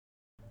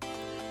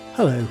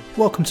Hello,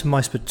 welcome to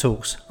micebook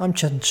Talks. I'm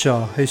Chetan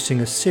Shah,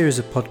 hosting a series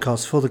of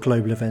podcasts for the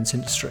global events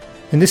industry.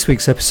 In this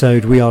week's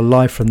episode, we are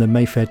live from the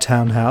Mayfair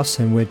Townhouse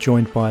and we're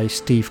joined by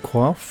Steve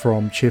Quah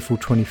from Cheerful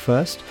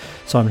 21st,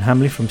 Simon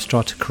Hamley from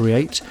Strata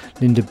Create,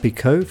 Linda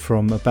Bicot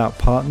from About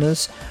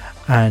Partners,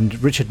 and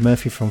Richard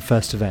Murphy from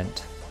First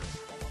Event.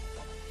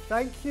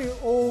 Thank you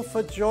all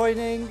for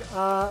joining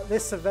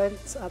this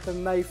event at the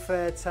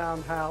Mayfair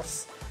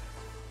Townhouse.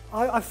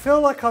 I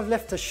feel like I've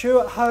left a shoe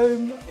at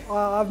home.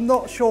 I'm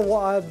not sure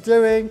what I'm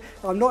doing.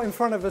 I'm not in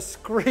front of a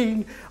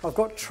screen. I've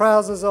got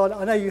trousers on.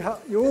 I know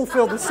you all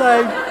feel the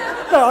same.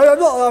 No, I'm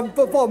not.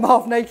 I'm bottom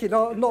half naked,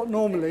 not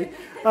normally.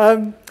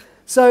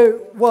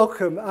 So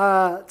welcome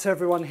to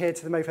everyone here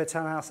to the Mayfair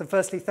Townhouse. And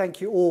firstly,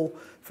 thank you all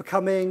for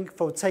coming,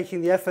 for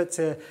taking the effort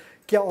to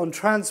get on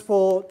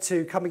transport,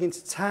 to coming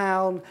into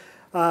town,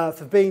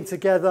 for being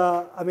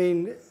together. I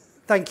mean,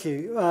 thank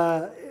you.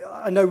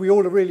 I know we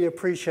all really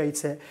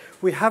appreciate it.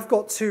 We have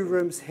got two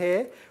rooms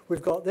here.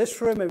 We've got this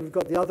room and we've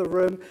got the other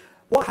room.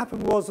 What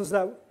happened was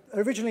that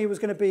originally it was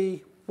going to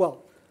be,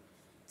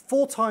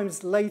 4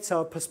 times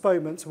later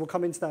postponements, and we'll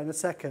come into that in a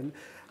second.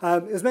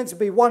 It was meant to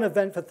be one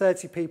event for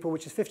 30 people,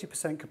 which is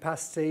 50%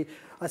 capacity.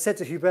 I said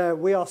to Hubert,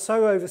 we are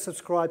so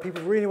oversubscribed.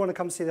 People really want to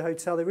come see the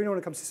hotel. They really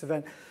want to come to this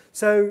event.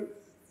 So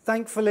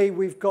thankfully,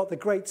 we've got the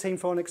great team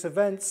for Onyx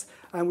Events,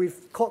 and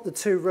we've got the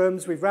 2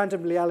 rooms. We've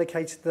randomly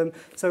allocated them.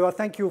 So I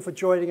thank you all for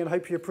joining, and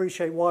hope you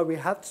appreciate why we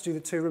had to do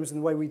the 2 rooms in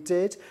the way we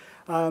did.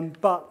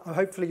 But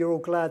hopefully you're all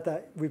glad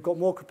that we've got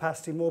more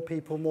capacity, more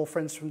people, more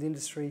friends from the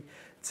industry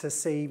to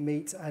see,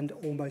 meet, and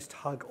almost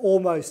hug.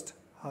 Almost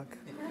hug.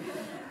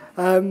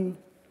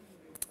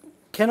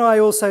 Can I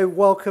also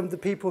welcome the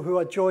people who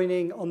are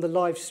joining on the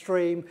live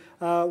stream?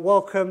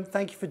 Welcome.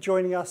 Thank you for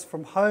joining us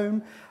from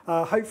home.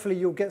 Hopefully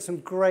you'll get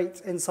some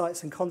great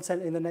insights and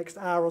content in the next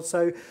hour or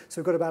so. So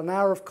we've got about an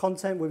hour of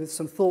content with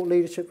some thought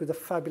leadership with a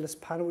fabulous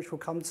panel, which we'll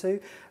come to.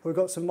 We've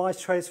got some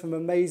mice trays from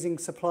amazing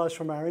suppliers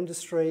from our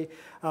industry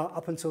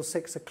up until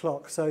 6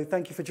 o'clock. So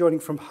thank you for joining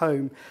from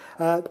home.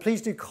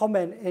 Please do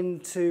comment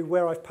into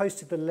where I've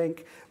posted the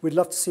link. We'd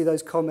love to see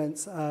those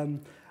comments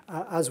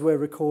as we're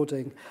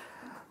recording.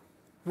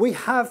 We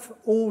have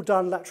all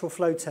done lateral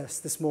flow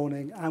tests this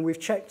morning, and we've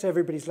checked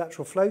everybody's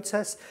lateral flow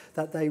tests,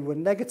 that they were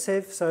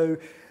negative. So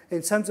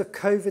in terms of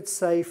COVID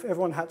safe,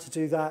 everyone had to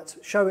do that,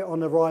 show it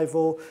on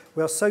arrival.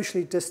 We are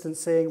socially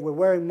distancing. We're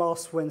wearing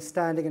masks when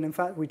standing, and in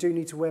fact, we do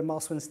need to wear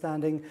masks when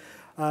standing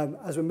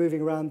as we're moving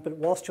around. But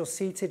whilst you're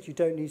seated, you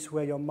don't need to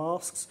wear your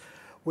masks.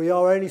 We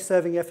are only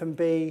serving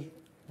F&B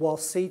while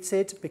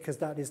seated because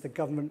that is the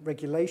government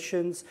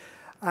regulations.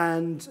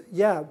 And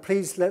yeah,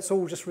 please, let's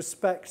all just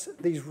respect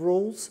these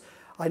rules.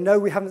 I know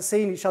we haven't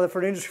seen each other for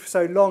an industry for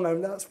so long,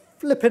 and that's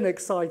flipping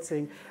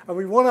exciting. And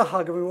we want to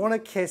hug and we want to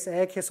kiss,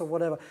 air kiss or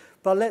whatever.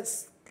 But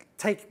let's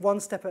take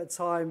one step at a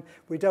time.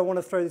 We don't want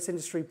to throw this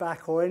industry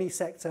back or any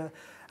sector.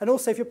 And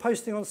also, if you're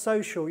posting on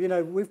social,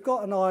 we've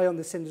got an eye on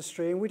this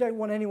industry, and we don't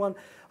want anyone.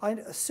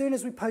 As soon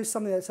as we post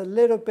something that's a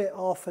little bit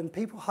off and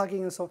people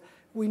hugging and so on,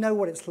 we know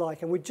what it's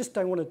like, and we just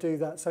don't want to do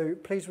that. So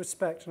please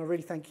respect, and I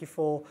really thank you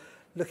for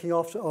looking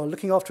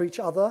after each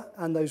other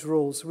and those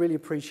rules. Really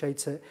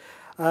appreciate it.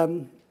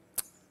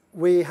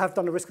 We have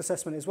done a risk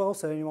assessment as well,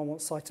 so anyone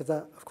wants sight of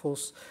that, of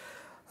course.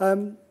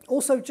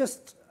 Also,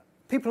 just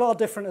people are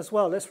different as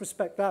well. Let's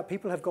respect that.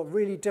 People have got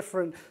really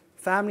different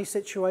family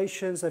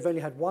situations. They've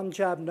only had 1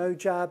 jab, no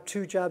jab,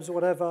 2 jabs or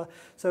whatever.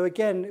 So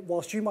again,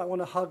 whilst you might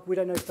want to hug, we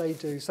don't know if they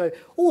do. So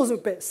all is a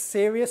bit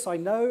serious, I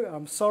know.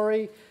 I'm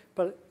sorry,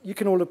 but you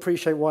can all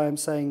appreciate why I'm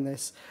saying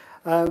this.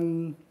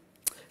 So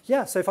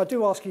if I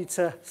do ask you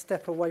to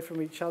step away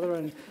from each other,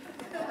 and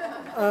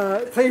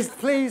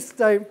please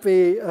don't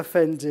be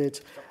offended.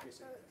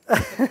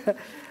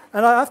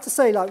 And I have to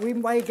say,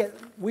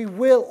 we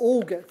will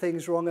all get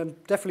things wrong, and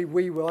definitely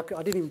we will.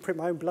 I didn't even print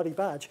my own bloody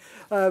badge.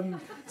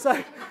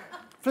 So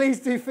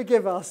please do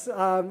forgive us.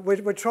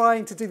 We're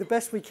trying to do the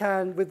best we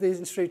can with the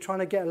industry, trying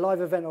to get a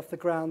live event off the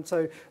ground.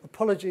 So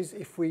apologies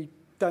if we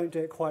don't do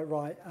it quite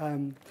right.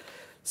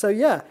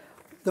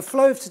 The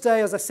flow of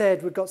today, as I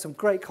said, we've got some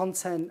great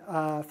content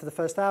for the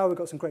first hour. We've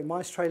got some great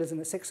mice trailers in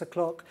at 6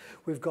 o'clock.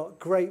 We've got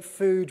great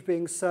food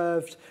being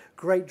served,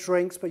 great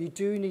drinks, but you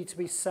do need to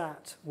be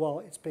sat while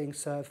it's being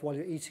served, while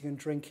you're eating and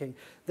drinking.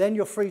 Then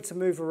you're free to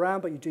move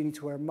around, but you do need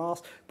to wear a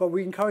mask. But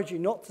we encourage you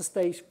not to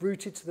stay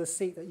rooted to the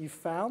seat that you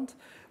found,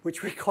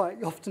 which we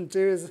quite often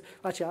do.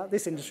 Actually,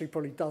 this industry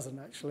probably doesn't,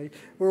 actually.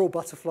 We're all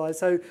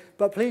butterflies.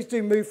 But please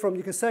do move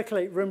you can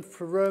circulate room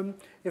for room.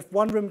 If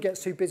one room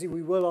gets too busy,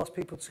 we will ask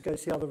people to go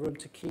to the other room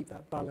to keep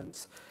that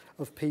balance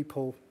of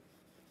people.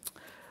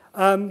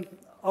 I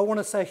want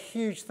to say a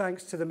huge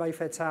thanks to the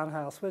Mayfair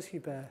Townhouse. Where's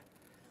Hubert?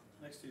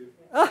 Next to you.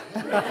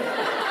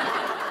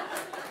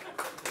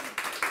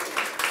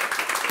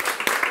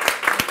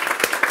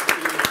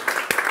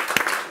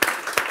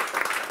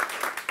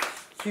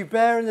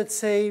 Hubert and the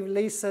team,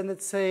 Lisa and the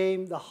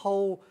team,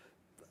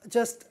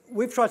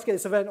 we've tried to get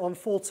this event on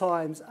 4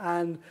 times,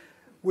 and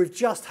we've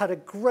just had a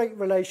great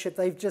relationship.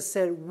 They've just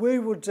said, we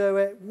will do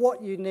it,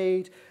 what you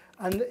need.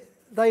 And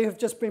they have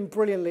just been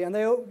brilliantly, and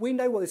we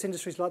know what this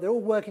industry is like. They're all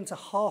working to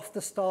half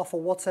the staff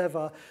or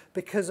whatever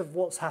because of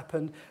what's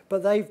happened,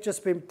 but they've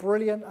just been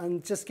brilliant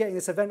and just getting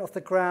this event off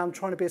the ground,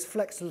 trying to be as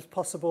flexible as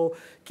possible,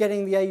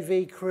 getting the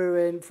AV crew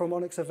in from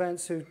Onyx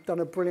Events who've done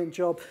a brilliant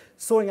job,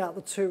 sorting out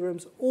the 2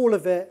 rooms, all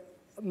of it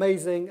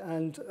amazing,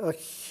 and a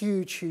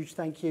huge, huge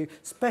thank you,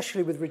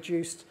 especially with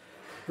reduced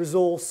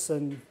resource,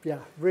 and yeah,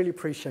 really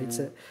appreciate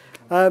it.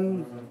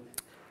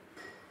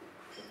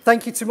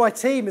 Thank you to my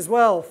team as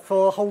well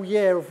for a whole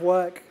year of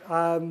work.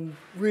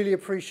 Really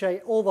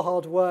appreciate all the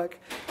hard work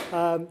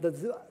that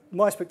the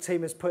micebook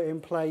team has put in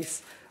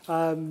place.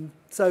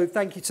 So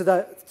thank you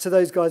to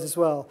those guys as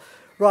well.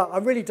 Right,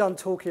 I'm really done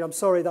talking. I'm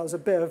sorry, that was a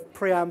bit of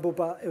preamble,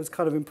 but it was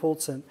kind of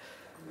important.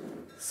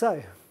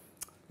 So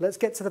let's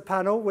get to the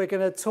panel. We're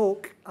going to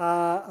talk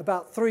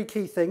about 3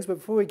 key things, but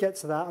before we get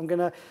to that, I'm going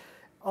to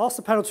ask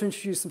the panel to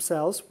introduce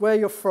themselves, where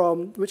you're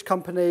from, which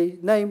company,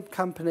 name,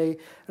 company,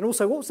 and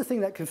also what was the thing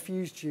that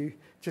confused you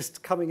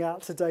just coming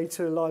out today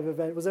to a live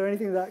event? Was there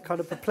anything that kind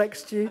of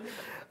perplexed you?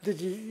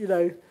 Did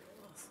you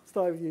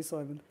start with you,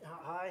 Simon?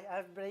 Hi,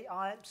 everybody.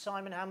 I'm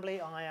Simon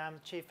Hambley. I am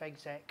Chief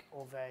Exec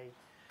of a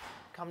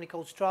company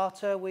called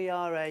Strata. We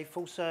are a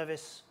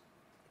full-service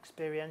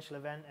experiential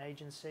event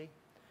agency.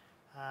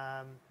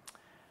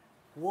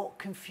 What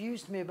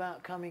confused me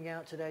about coming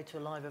out today to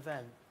a live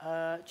event?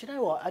 Do you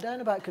know what? I don't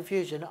know about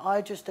confusion.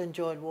 I just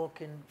enjoyed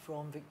walking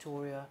from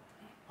Victoria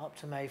up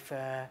to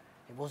Mayfair.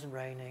 It wasn't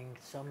raining,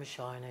 the sun was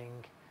shining.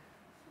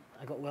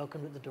 I got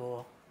welcomed at the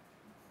door.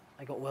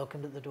 I got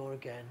welcomed at the door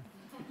again.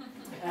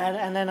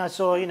 and then I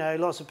saw,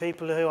 lots of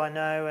people who I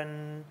know,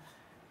 and,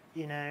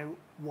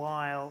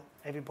 while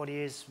everybody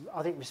is,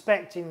 I think,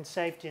 respecting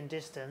safety and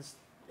distance,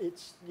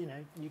 it's,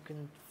 you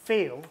can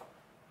feel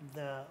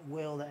the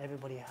will that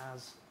everybody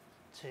has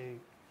to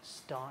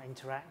start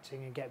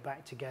interacting and get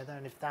back together,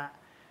 and if that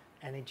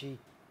energy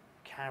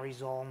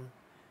carries on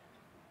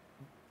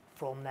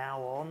from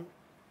now on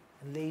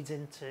and leads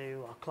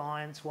into our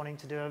clients wanting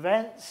to do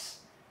events,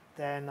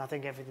 then I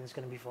think everything's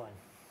going to be fine.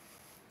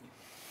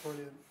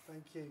 Brilliant,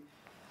 thank you.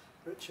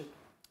 Richard.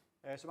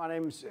 So my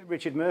name's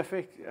Richard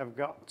Murphy. I've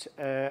got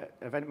an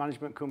event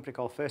management company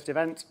called First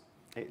Event.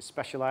 It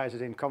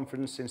specialises in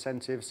conference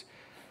incentives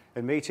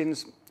and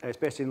meetings. It's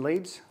based in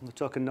Leeds, I'm the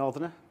token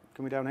northerner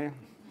coming down here.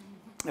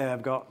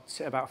 I've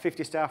got about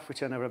 50 staff, we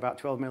turn over about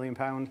 £12 million,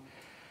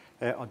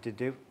 or did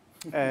do.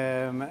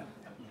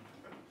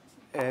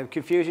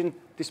 Confusion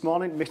this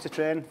morning, missed a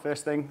train,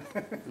 first thing.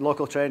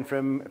 Local train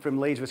from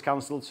Leeds was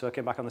cancelled, so I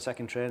came back on the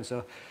second train,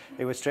 so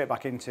it was straight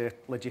back into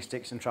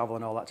logistics and travel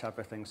and all that type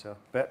of thing. So,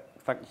 but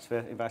thanks for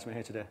inviting me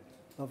here today.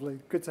 Lovely,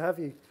 good to have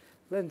you.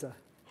 Linda.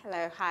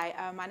 Hello, hi,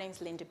 my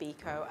name's Linda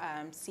Biko,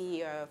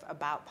 CEO of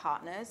About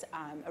Partners,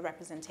 a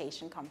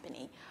representation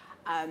company.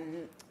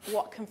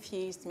 What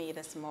confused me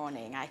this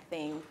morning, I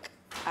think,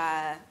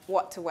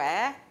 what to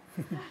wear,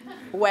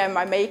 where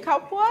my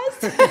makeup was.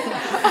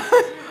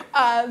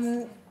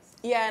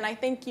 Yeah, and I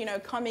think,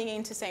 coming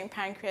into St.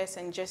 Pancras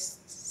and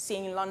just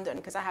seeing London,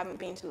 because I haven't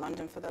been to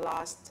London for the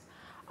last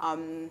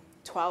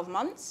 12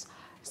 months.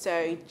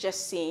 So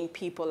just seeing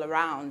people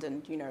around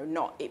and,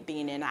 not it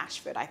being in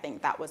Ashford, I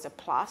think that was a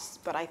plus.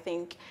 But I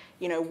think,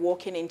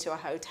 walking into a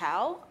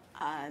hotel,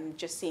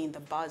 just seeing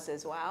the buzz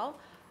as well,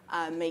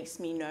 makes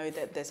me know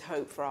that there's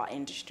hope for our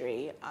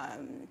industry.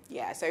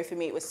 Yeah, so for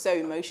me, it was so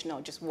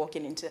emotional just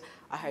walking into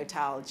a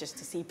hotel just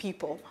to see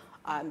people.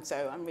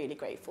 So I'm really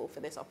grateful for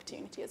this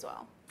opportunity as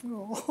well.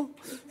 Oh,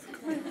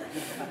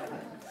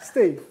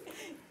 Steve.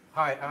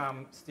 Hi,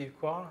 I'm Steve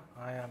Kwa.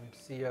 I am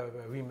CEO of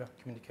Arima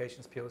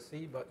Communications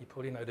PLC, but you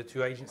probably know the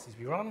 2 agencies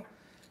we run,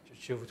 which is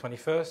Chill for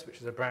 21st,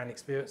 which is a brand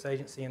experience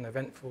agency, and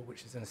Eventful,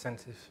 which is an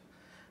incentive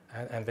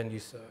and venue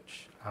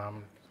search.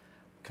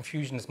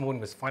 Confusion this morning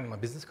was finding my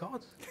business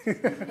cards.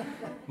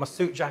 My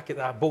suit jacket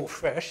that I bought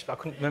fresh, but I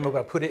couldn't remember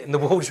where I put it in the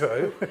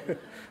wardrobe.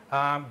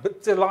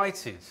 But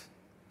delighted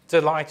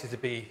to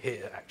be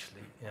here,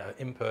 actually,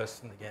 in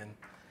person again,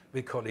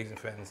 with colleagues and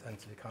friends, and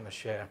to kind of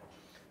share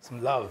some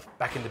love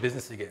back in the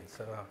business again.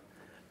 So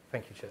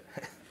thank you, Chair.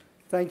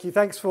 Thank you.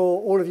 Thanks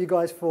for all of you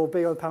guys for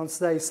being on the panel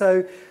today.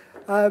 So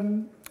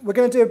we're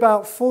going to do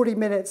about 40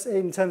 minutes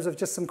in terms of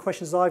just some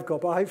questions I've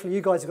got, but hopefully you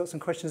guys have got some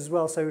questions as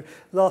well. So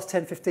last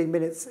 10, 15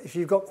 minutes, if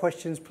you've got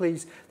questions,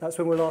 please, that's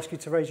when we'll ask you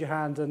to raise your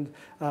hand and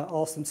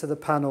ask them to the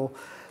panel.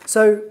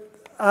 So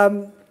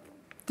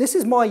this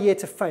is my year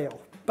to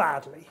fail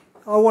badly.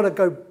 I want to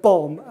go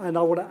bomb and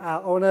I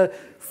want to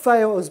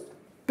fail as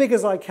big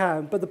as I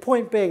can, but the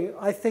point being,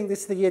 I think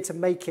this is the year to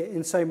make it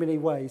in so many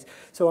ways.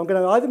 So I'm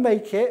going to either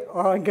make it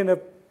or I'm going to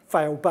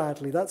fail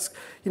badly. That's,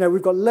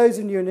 we've got loads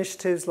of new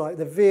initiatives like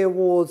the V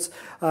Awards,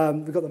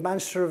 we've got the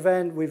Manchester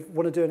event, we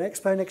want to do an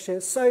expo next year,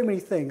 so many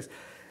things.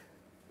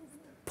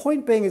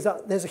 Point being is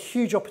that there's a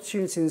huge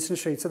opportunity in this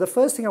industry. So the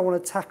first thing I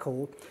want to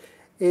tackle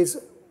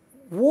is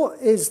what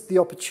is the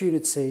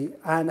opportunity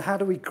and how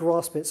do we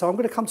grasp it? So I'm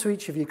going to come to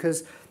each of you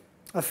because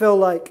I feel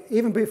like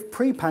even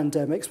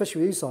pre-pandemic,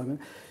 especially with you, Simon,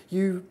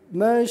 you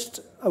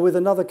merged with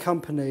another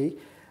company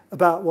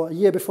about, a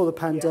year before the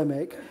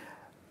pandemic.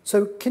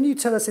 So can you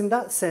tell us in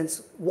that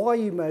sense why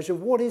you measure,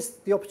 what is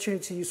the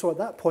opportunity you saw at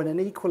that point, and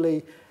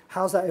equally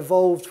how's that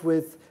evolved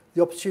with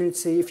the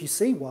opportunity, if you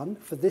see one,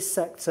 for this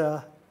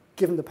sector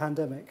given the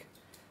pandemic?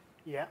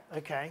 Yeah,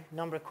 okay.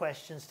 Number of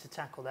questions to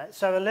tackle that.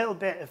 So a little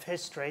bit of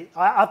history.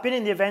 I've been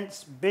in the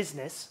events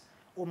business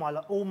all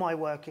my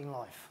working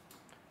life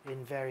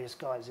in various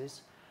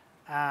guises.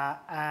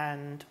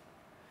 And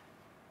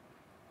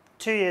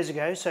 2 years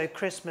ago, so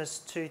Christmas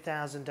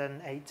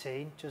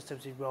 2018, just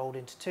as we rolled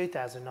into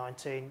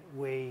 2019,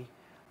 we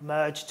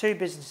merged two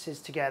businesses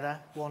together,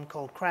 one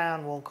called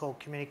Crown, one called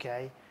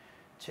Communique,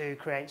 to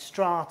create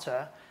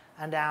Strata.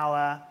 And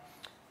our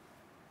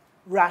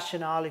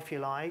rationale, if you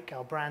like,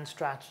 our brand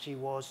strategy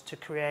was to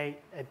create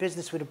a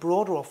business with a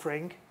broader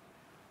offering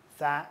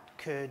that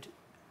could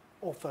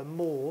offer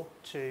more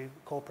to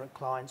corporate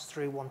clients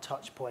through one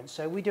touch point.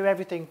 So we do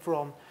everything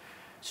from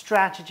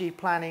strategy,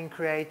 planning,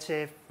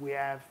 creative. We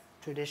have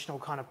traditional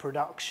kind of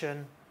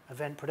production,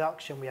 event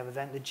production. We have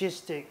event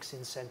logistics,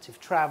 incentive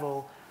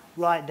travel,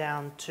 right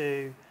down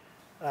to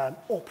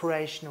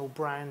operational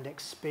brand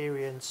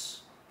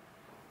experience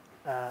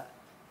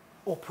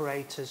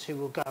operators who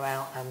will go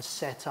out and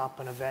set up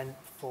an event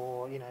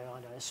for, I don't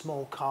know, a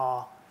small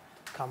car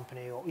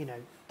company, or,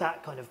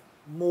 that kind of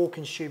more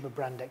consumer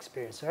brand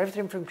experience. So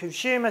everything from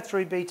consumer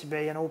through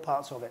B2B and all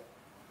parts of it.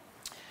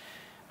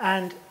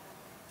 And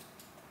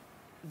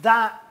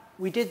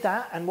we did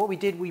that, and what we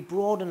did, we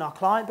broadened our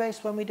client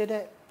base when we did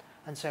it,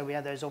 and so we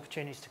had those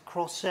opportunities to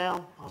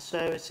cross-sell our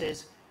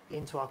services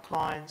into our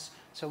clients.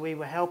 So we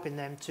were helping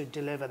them to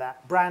deliver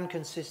that brand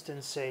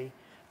consistency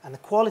and the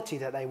quality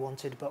that they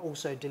wanted, but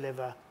also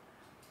deliver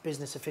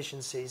business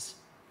efficiencies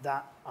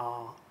that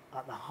are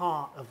at the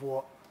heart of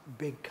what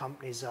big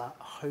companies are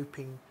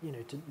hoping,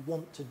 to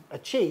want to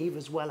achieve,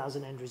 as well as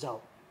an end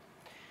result.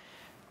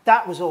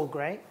 That was all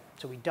great.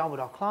 So we doubled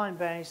our client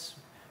base,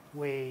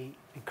 we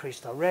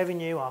increased our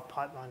revenue, our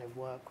pipeline of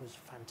work was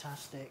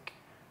fantastic.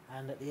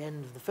 And at the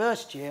end of the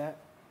first year,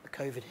 the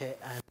COVID hit,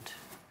 and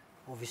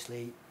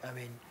obviously,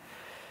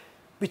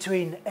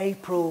 between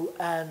April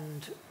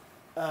and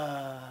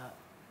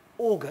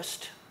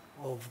August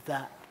of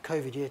that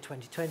COVID year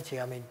 2020,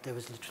 there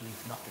was literally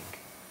nothing.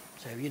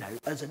 So,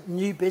 as a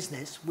new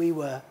business, we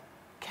were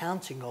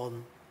counting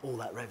on all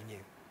that revenue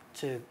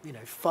to,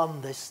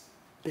 fund this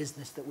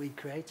business that we'd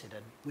created.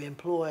 And we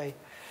employ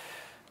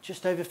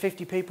just over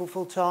 50 people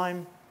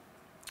full-time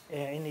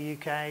in the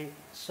UK.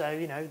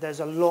 So,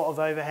 there's a lot of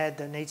overhead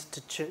that needs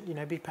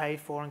to, be paid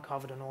for and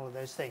covered and all of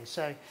those things.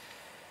 So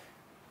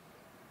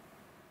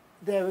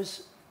there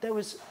was,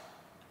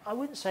 I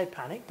wouldn't say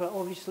panic, but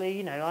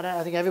obviously,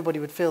 I think everybody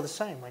would feel the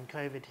same when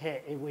COVID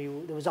hit.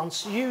 There was a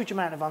huge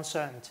amount of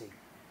uncertainty.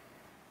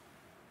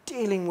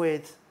 Dealing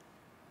with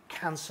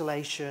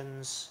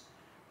cancellations,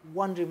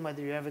 wondering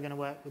whether you're ever going to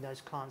work with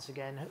those clients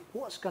again,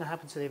 what's going to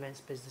happen to the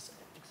events business.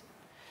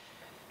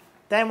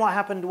 Then what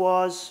happened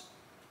was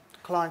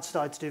clients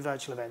started to do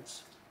virtual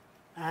events,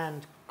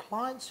 and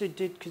clients who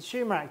did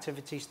consumer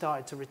activity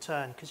started to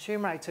return.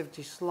 Consumer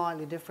activity is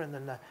slightly different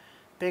than the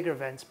bigger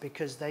events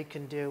because they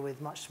can deal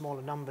with much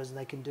smaller numbers and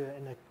they can do it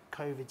in a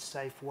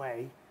COVID-safe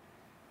way,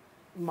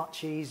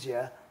 much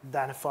easier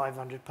than a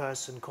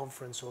 500-person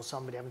conference or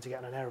somebody having to get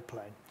on an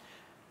aeroplane.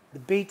 The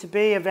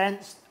B2B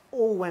events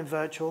all went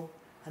virtual,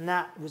 and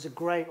that was a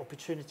great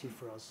opportunity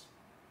for us.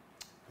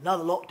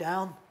 Another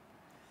lockdown,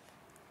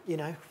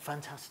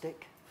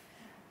 fantastic.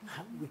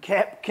 We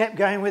kept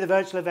going with the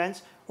virtual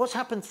events. What's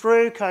happened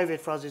through COVID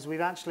for us is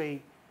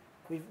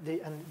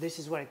and this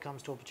is where it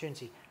comes to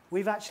opportunity,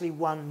 we've actually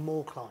won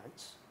more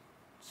clients.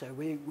 So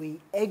we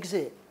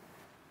exit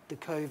the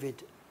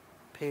COVID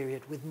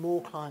period with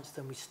more clients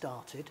than we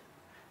started.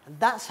 And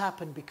that's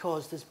happened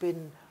because there's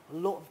been a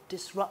lot of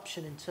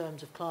disruption in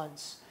terms of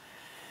clients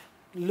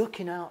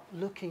looking at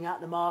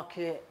the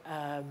market,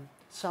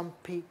 some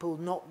people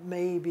not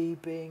maybe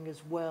being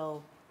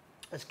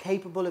as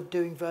capable of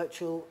doing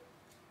virtual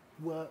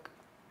work,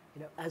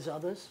 as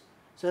others.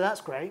 So that's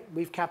great.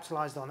 We've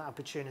capitalized on that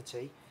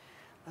opportunity.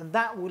 And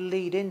that will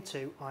lead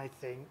into, I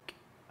think,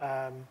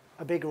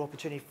 a bigger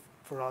opportunity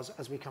for us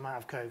as we come out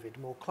of COVID.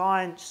 More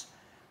clients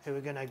who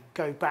are going to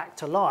go back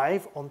to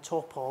live on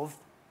top of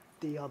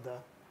the other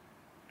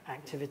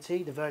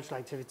activity. The virtual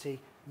activity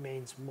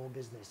means more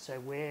business. So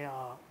we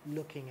are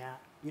looking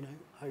at,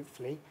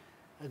 hopefully,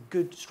 a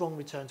good, strong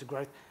return to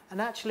growth. And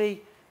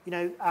actually,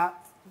 our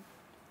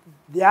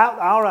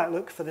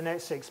outlook for the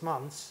next 6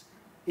 months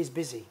is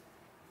busy.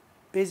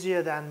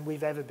 Busier than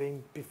we've ever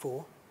been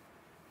before.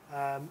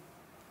 But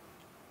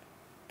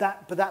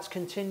that's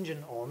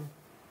contingent on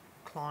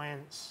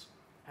clients,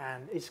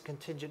 and it's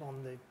contingent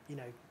on the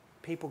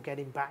people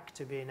getting back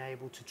to being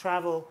able to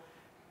travel,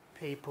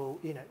 people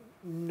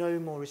no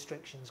more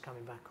restrictions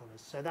coming back on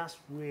us. So that's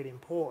really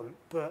important,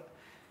 but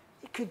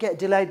it could get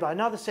delayed by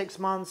another 6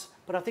 months,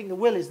 but I think the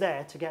will is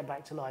there to get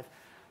back to life.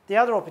 The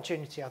other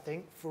opportunity, I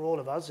think, for all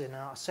of us in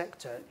our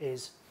sector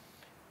is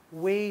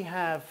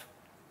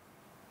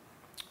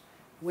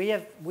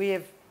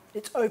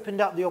it's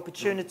opened up the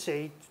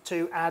opportunity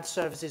to add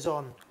services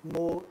on,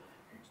 more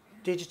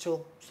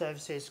digital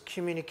services,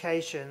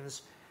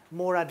 communications,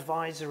 more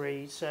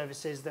advisory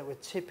services that were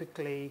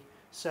typically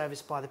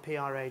serviced by the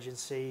PR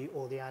agency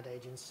or the ad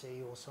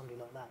agency or somebody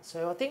like that.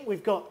 So I think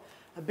we've got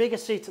a bigger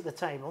seat at the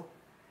table,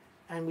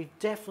 and we've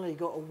definitely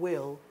got a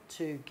will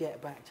to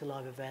get back to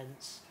live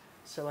events.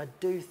 So I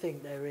do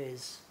think there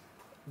is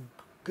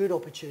good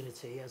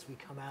opportunity as we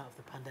come out of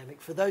the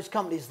pandemic for those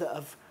companies that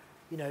have,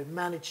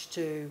 managed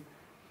to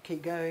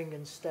keep going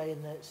and stay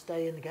in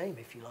the game,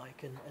 if you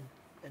like,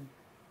 and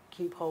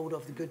keep hold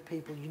of the good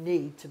people you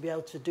need to be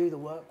able to do the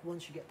work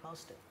once you get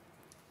past it.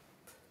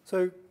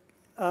 So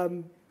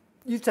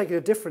you've taken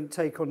a different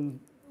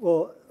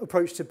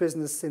approach to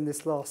business in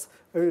this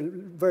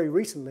very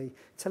recently.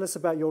 Tell us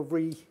about your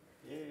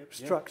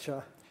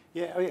restructure.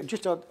 Yeah, I mean,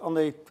 just on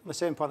the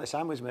same point that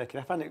Sam was making,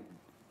 I find it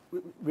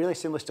really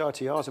similar story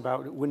to yours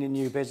about winning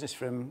new business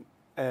from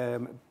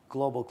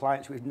global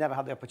clients we've never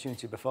had the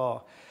opportunity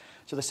before.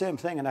 So the same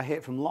thing, and I hear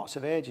it from lots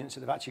of agents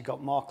that have actually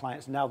got more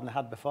clients now than they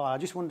had before. I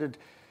just wondered,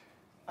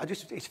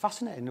 it's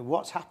fascinating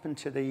what's happened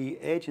to the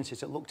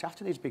agencies that looked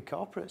after these big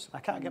corporates. I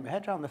can't get my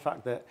head around the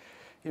fact that,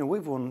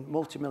 we've won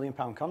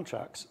multi-million-pound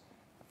contracts.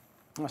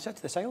 And I said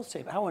to the sales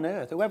team, how on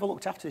earth, whoever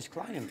looked after this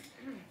client,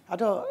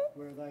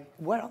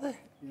 where are they?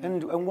 Yeah.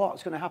 And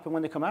what's going to happen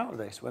when they come out of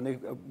this? When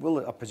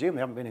I presume they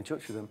haven't been in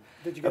touch with them.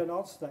 Did you get an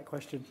answer to that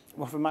question?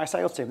 Well, from my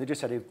sales team, they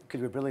just said he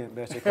could be brilliant,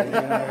 basically.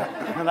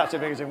 And that's the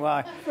big reason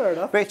why. Fair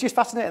enough. But it's just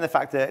fascinating the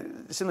fact that,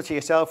 similar to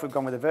yourself, we've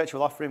gone with a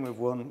virtual offering. We've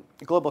won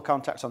global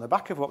contacts on the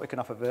back of what we can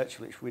offer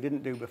virtually, which we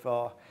didn't do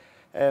before.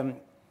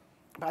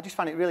 But I just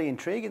find it really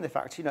intriguing, the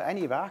fact,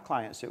 any of our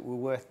clients that were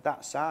worth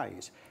that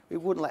size, we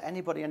wouldn't let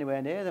anybody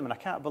anywhere near them. And I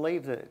can't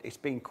believe that it's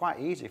been quite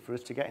easy for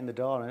us to get in the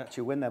door and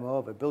actually win them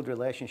over, build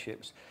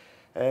relationships,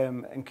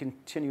 and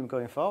continue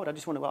going forward. I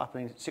just wonder what will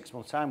happen in 6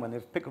 months' time when they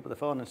pick up the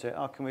phone and say,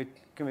 can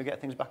we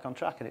get things back on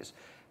track? And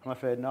I'm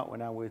afraid not, we're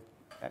now with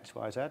X,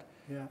 Y, Z.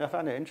 Yeah. I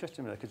find it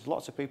interesting, really, because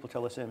lots of people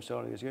tell the same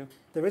story as you.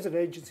 There is an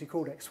agency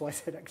called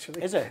XYZ,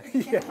 actually. Is it?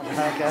 Yeah.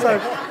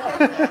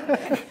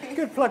 So,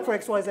 good plug for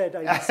XYZ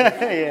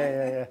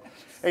agency.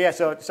 Yeah,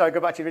 so I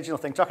go back to the original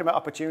thing, talking about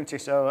opportunity.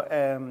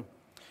 So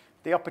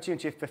the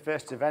opportunity for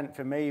first event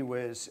for me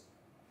was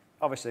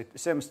obviously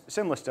a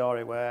similar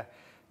story where,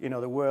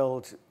 the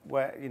world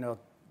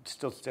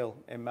stood still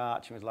in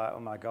March and was like,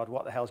 oh my God,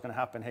 what the hell's going to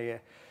happen here?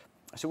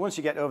 So once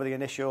you get over the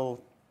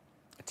initial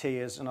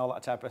tears and all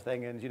that type of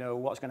thing, and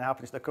what's going to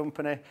happen to the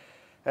company,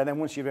 and then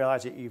once you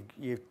realise that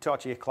you've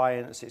talked to your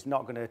clients, it's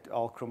not going to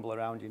all crumble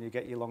around you, and you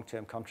get your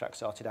long-term contract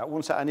sorted out.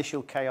 Once that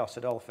initial chaos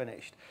had all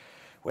finished,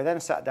 we then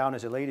sat down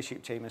as a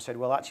leadership team and said,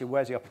 well, actually,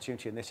 where's the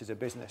opportunity in this as a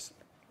business?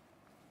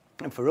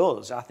 And for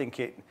us, I think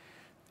it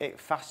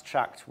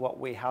fast-tracked what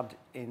we had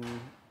in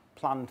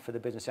planned for the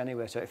business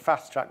anyway. So it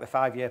fast-tracked the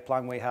 5-year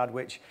plan we had,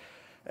 which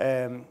I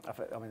know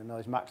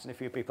there's Max and a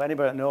few people.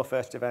 Anybody that know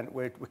First Event,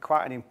 we're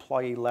quite an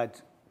employee-led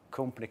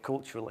company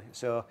culturally.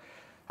 So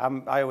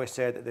I always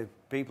say that the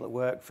people that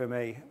work for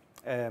me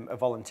are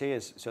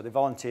volunteers. So they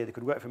volunteer. They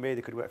could work for me.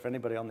 They could work for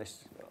anybody on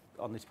this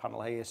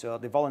panel here. So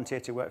they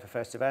volunteer to work for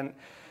First Event.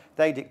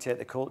 They dictate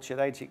the culture.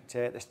 They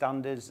dictate the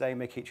standards. They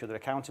make each other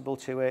accountable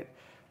to it.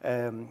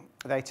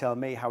 They tell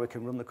me how we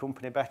can run the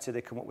company better.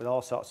 They come up with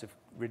all sorts of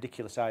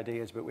ridiculous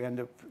ideas, but we end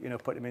up,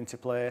 putting them into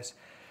place.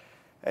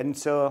 And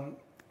so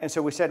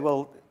we said,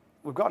 well,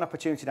 we've got an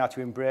opportunity now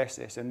to embrace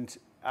this. And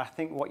I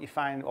think what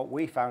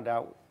we found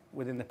out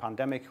within the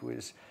pandemic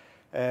was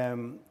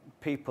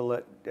people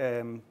that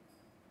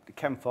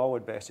came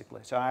forward,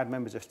 basically. So I had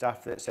members of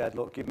staff that said,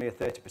 look, give me a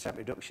 30%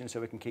 reduction so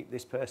we can keep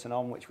this person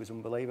on, which was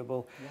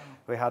unbelievable. Wow.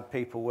 We had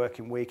people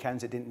working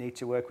weekends that didn't need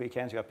to work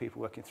weekends. We had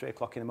people working 3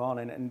 o'clock in the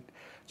morning. And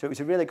so it was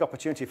a really good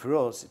opportunity for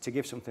us to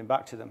give something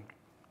back to them.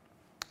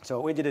 So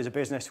what we did as a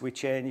business, we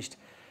changed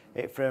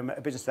it from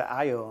a business that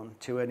I own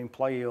to an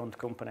employee-owned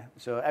company.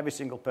 So every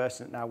single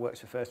person that now works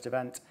for First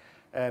Event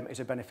is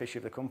a beneficiary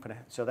of the company.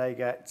 So they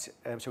get,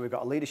 so we've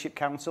got a leadership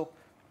council,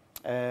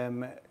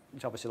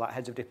 which obviously like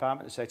heads of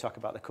departments, they talk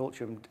about the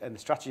culture and the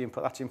strategy and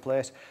put that in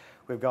place.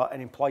 We've got an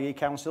employee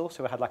council,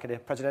 so we had like a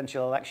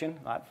presidential election,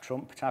 like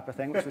Trump type of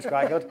thing, which was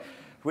quite good,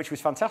 which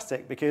was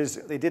fantastic because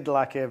they did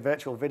like a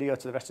virtual video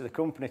to the rest of the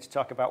company to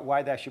talk about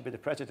why they should be the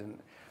president.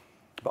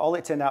 But all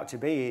it turned out to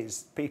be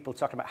is people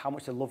talking about how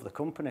much they love the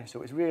company. So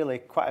it was really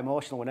quite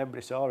emotional when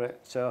everybody saw it.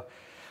 So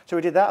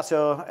we did that.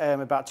 So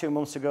about 2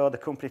 months ago, the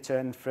company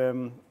turned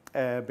from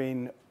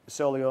being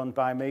solely owned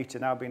by me to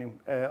now being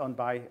owned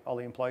by all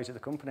the employees of the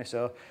company.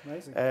 So,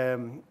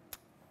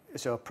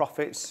 so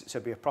profits, so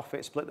it'll be a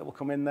profit split that will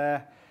come in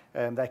there.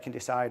 They can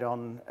decide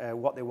on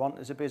what they want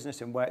as a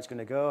business and where it's going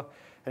to go.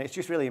 And it's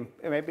just really,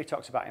 everybody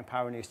talks about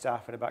empowering your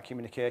staff and about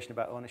communication,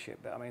 about ownership.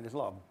 But I mean, there's a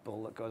lot of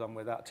bull that goes on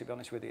with that, to be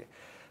honest with you.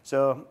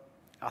 So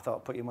I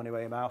thought, put your money where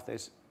your mouth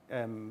is.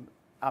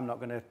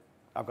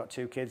 I've got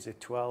 2 kids, they're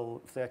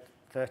 12,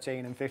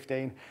 13 and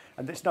 15,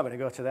 and it's not going to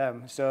go to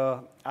them.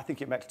 So I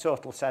think it makes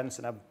total sense,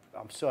 and I'm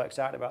so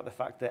excited about the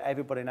fact that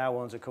everybody now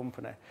owns a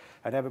company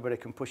and everybody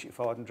can push it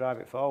forward and drive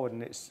it forward,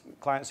 and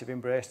clients have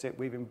embraced it,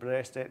 we've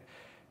embraced it,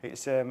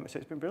 So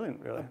it's been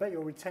brilliant, really. I bet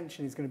your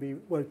retention is going to be,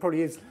 well, it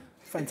probably is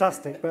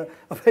fantastic, but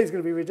I bet it's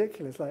going to be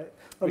ridiculous. Like,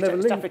 they'll never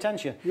leave. Staff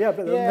retention? Yeah,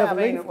 but they'll never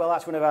leave. Well,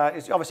 that's one of our,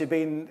 it's obviously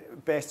being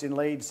based in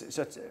Leeds,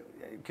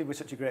 it could be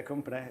such a great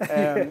company.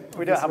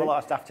 We don't have a lot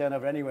of staff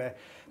turnover anyway,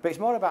 but it's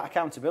more about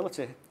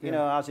accountability, you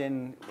know, as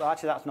in, well,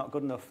 actually that's not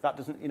good enough. That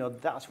doesn't, you know,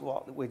 that's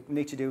what we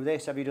need to do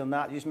this. Have you done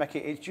that? You just make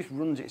it just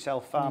runs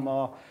itself far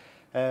more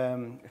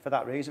for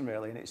that reason,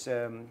 really. And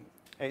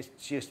it's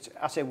just,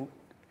 I say,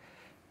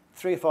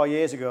 3 or 4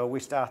 years ago,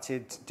 we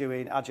started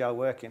doing agile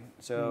working.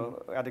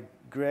 So we had a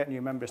great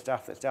new member of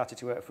staff that started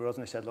to work for us,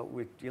 and they said, look,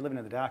 you're living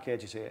in the dark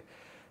ages here,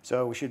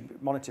 so we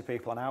should monitor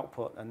people on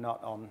output and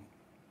not on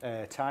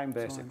time,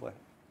 basically.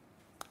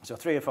 So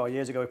 3 or 4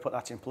 years ago, we put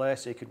that in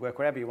place, so you could work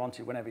wherever you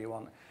wanted, whenever you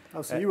want.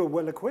 Oh, so you were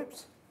well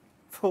equipped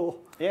for...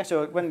 Yeah,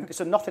 so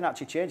nothing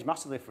actually changed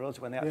massively for us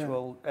when the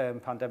actual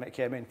pandemic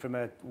came in from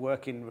a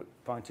working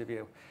point of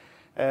view.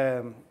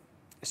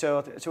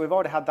 So we've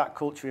already had that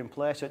culture in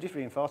place, so it just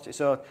reinforced it.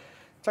 So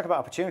talk about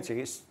opportunity,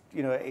 it's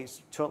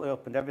totally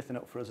opened everything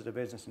up for us as a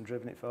business and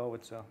driven it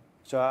forward. So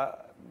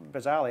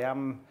bizarrely,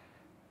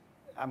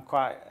 I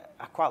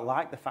quite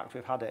like the fact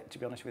we've had it, to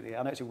be honest with you.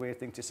 I know it's a weird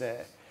thing to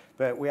say,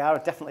 but we are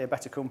definitely a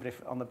better company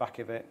on the back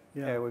of it.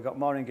 Yeah. We've got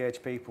more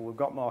engaged people, we've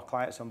got more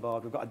clients on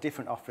board, we've got a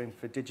different offering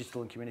for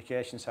digital and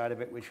communication side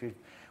of it, which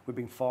we've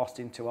been forced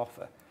into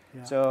offer.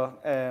 Yeah. So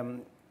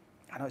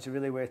I know it's a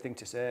really weird thing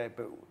to say,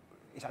 but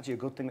it's actually a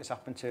good thing that's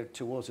happened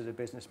to us as a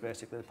business,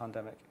 basically, the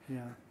pandemic.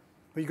 Yeah,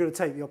 but you've got to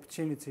take the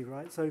opportunity,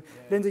 right? So,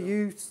 Linda,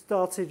 you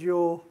started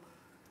your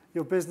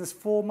business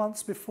 4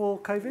 months before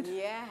COVID?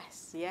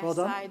 Yes, well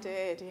done. I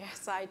did.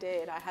 Yes, I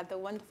did. I had the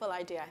wonderful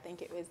idea, I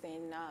think it was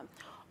in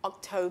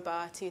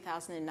October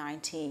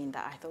 2019,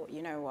 that I thought,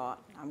 you know what,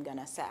 I'm going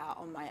to set out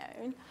on my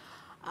own.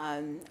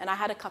 And I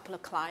had a couple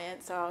of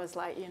clients, so I was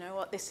like, you know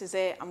what, this is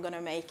it, I'm going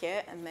to make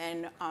it. And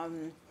then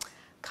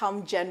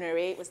come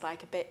January, it was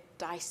like a bit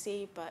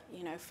dicey, but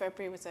you know,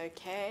 February was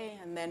okay.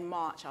 And then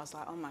March, I was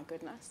like, oh my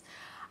goodness.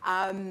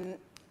 And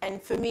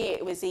for me,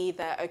 it was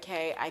either,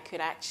 okay, I could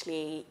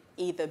actually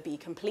either be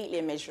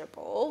completely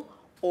miserable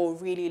or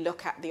really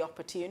look at the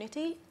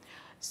opportunity.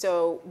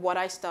 So what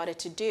I started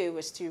to do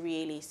was to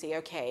really see,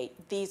 okay,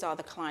 these are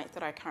the clients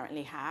that I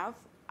currently have.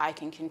 I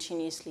can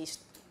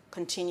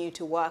continue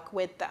to work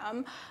with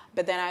them,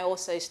 but then I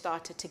also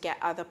started to get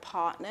other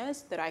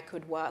partners that I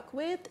could work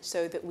with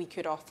so that we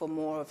could offer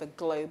more of a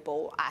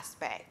global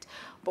aspect.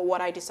 But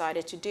what I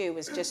decided to do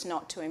was just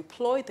not to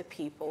employ the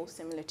people,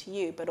 similar to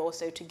you, but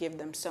also to give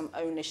them some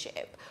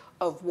ownership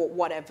of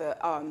whatever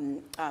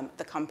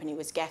the company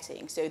was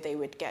getting. So they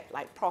would get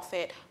like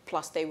profit,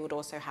 plus they would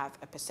also have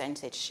a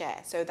percentage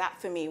share. So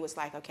that for me was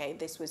like, okay,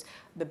 this was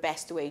the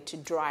best way to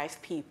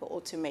drive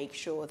people to make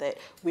sure that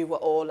we were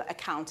all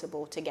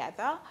accountable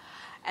together.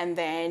 And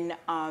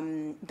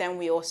then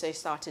we also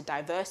started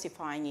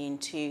diversifying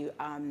into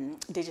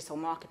digital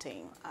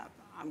marketing.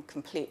 I'm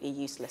completely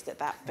useless at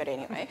that, but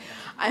anyway,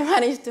 I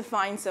managed to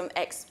find some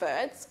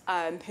experts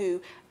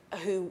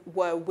who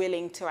were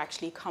willing to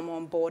actually come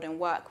on board and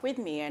work with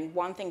me. And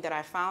one thing that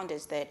I found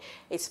is that,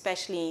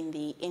 especially in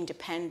the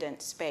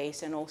independent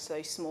space and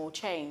also small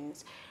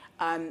chains,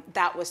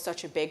 that was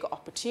such a big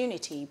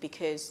opportunity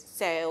because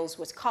sales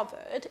was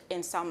covered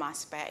in some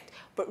aspect,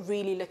 but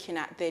really looking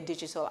at their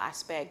digital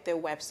aspect, their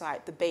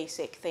website, the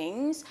basic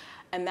things.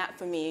 And that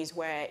for me is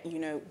where, you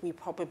know, we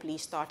probably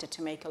started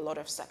to make a lot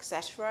of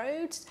success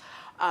roads.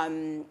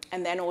 And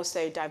then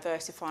also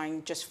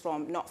diversifying just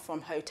from, not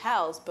from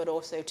hotels, but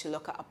also to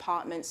look at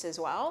apartments as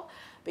well.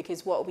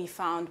 Because what we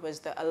found was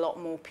that a lot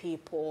more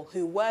people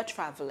who were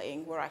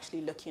traveling were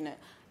actually looking at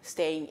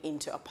staying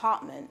into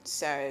apartments.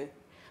 So,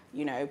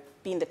 you know,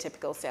 being the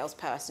typical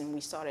salesperson,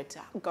 we started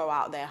to go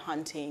out there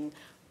hunting,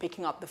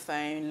 picking up the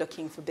phone,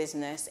 looking for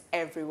business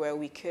everywhere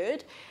we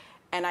could.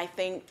 And I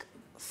think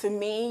for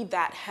me,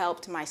 that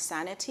helped my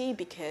sanity,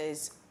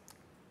 because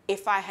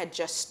if I had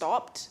just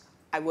stopped,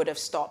 I would have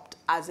stopped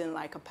as in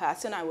like a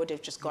person, I would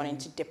have just gone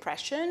into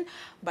depression.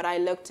 But I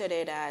looked at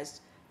it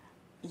as,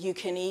 you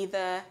can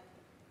either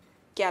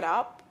get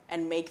up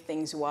and make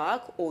things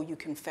work, or you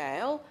can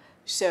fail.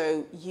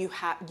 So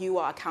you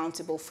are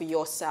accountable for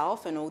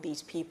yourself and all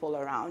these people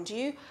around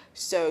you.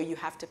 So you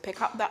have to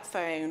pick up that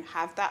phone,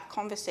 have that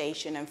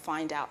conversation, and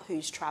find out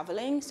who's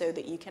traveling so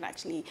that you can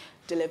actually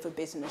deliver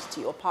business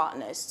to your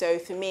partners. So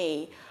for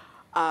me,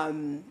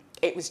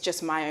 it was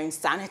just my own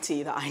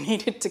sanity that I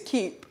needed to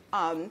keep,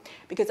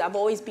 because I've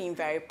always been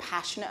very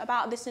passionate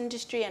about this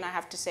industry. And I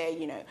have to say,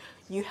 you know,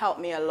 you helped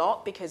me a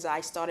lot, because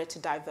I started to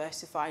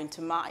diversify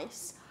into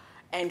mice.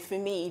 And for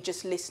me,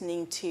 just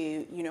listening to,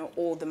 you know,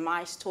 all the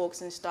mice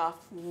talks and stuff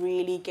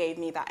really gave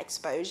me that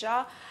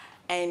exposure.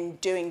 And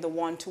doing the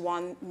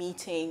one-to-one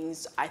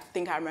meetings, I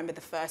think I remember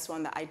the first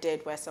one that I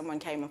did where someone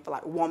came in for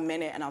like 1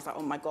 minute and I was like,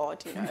 oh my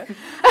God, you know.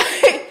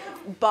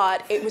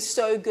 But it was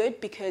so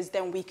good, because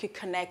then we could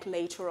connect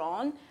later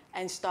on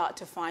and start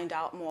to find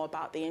out more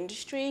about the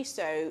industry.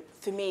 So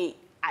for me,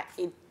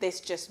 this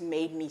just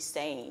made me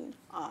sane.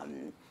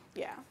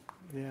 Yeah.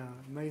 Yeah,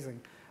 amazing.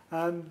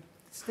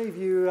 Steve,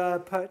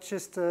 you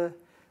purchased a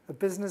a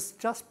business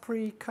just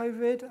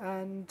pre-COVID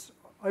and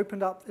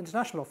opened up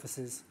international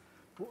offices.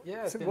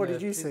 Yeah, So what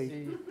did you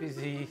see?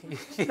 Busy.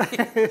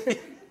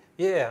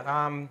 Yeah,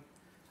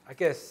 I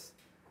guess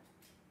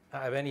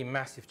out of any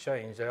massive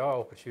change, there are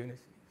opportunities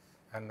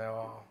and there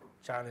are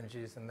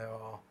challenges and there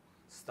are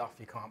stuff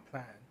you can't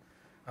plan.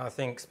 And I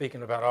think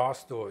speaking about our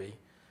story,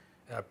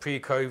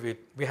 pre-COVID,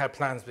 we had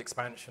plans of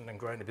expansion and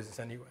growing the business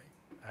anyway.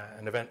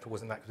 And Eventful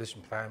was an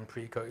acquisition plan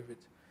pre-COVID.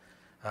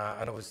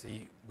 And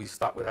obviously, we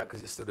stuck with that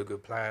because it's still a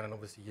good plan. And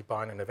obviously, you're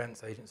buying an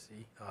events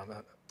agency,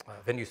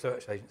 venue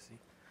search agency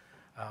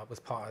was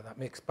part of that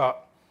mix.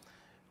 But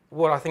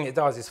what I think it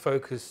does is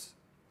focus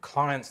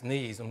clients'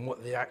 needs on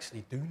what they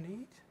actually do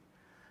need.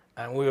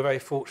 And we were very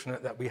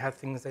fortunate that we had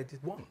things they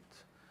did want.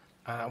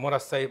 And what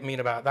I mean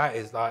about that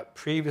is, like,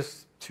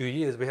 previous 2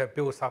 years, we have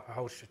built up a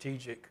whole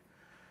strategic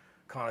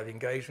kind of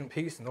engagement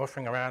piece and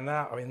offering around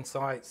that, our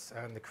insights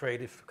and the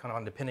creative kind of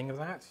underpinning of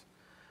that.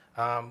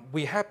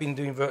 We have been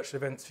doing virtual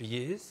events for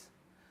years,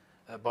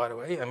 by the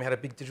way, and we had a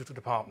big digital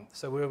department.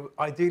 So we were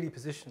ideally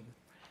positioned.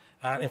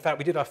 In fact,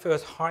 we did our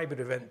first hybrid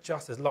event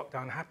just as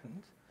lockdown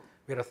happened.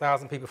 We had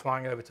 1,000 people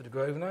flying over to the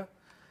Grosvenor.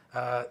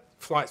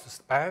 Flights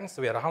were banned,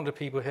 so we had 100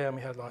 people here, and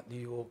we had like New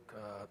York,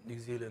 New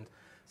Zealand.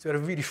 So we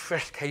had a really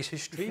fresh case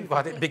history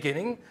right at the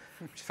beginning,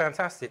 which is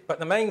fantastic. But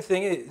the main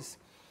thing is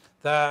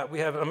that we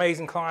have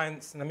amazing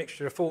clients and a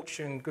mixture of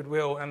fortune,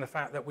 goodwill, and the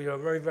fact that we are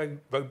very, very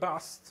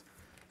robust,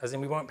 as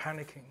in we weren't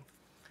panicking.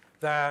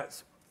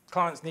 That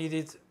clients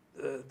needed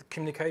the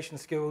communication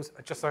skills.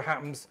 It just so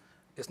happens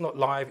it's not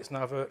live, it's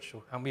now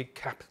virtual, and we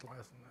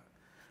capitalised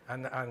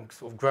on that and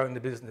sort of grown the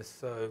business.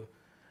 So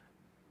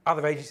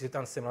other agencies have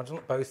done similar. I'm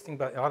not boasting,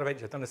 but other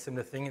agencies have done a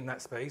similar thing in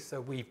that space.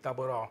 So we've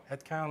doubled our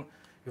headcount.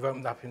 We've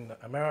opened up in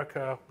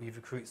America. We've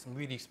recruited some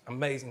really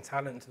amazing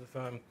talent into the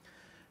firm.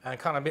 And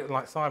kind of a bit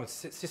like Simon,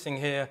 sitting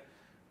here,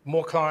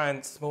 more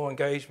clients, more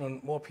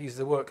engagement, more pieces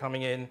of work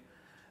coming in,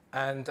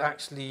 and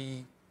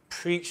actually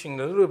preaching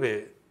a little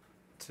bit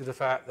to the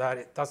fact that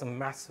it doesn't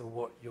matter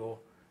what your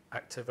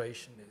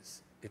activation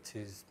is. It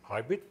is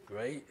hybrid,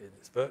 great.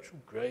 It's virtual,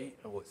 great.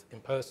 Or it's in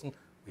person,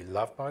 we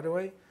love, by the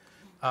way.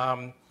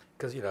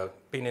 Because, you know,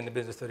 being in the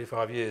business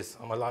 35 years,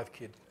 I'm a live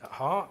kid at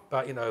heart,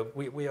 but, you know,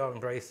 we are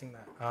embracing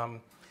that.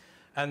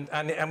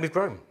 And we've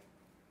grown.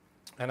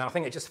 And I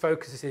think it just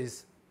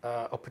focuses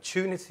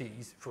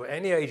opportunities for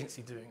any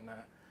agency doing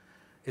that,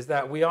 is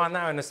that we are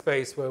now in a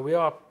space where we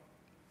are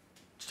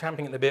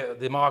championing at the bit of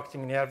the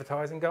marketing and the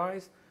advertising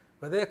guys,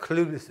 but they're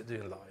clueless at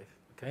doing live,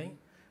 okay?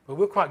 But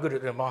we're quite good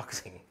at doing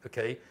marketing,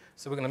 okay?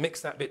 So we're going to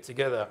mix that bit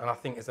together, and I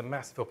think it's a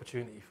massive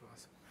opportunity for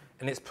us.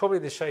 And it's probably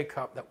the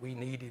shake-up that we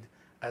needed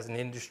as an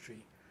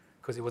industry,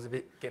 because it was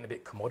getting a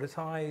bit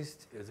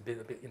commoditized, it was a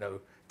bit, you know,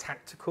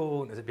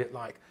 tactical, and it was a bit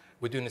like,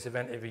 we're doing this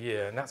event every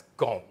year, and that's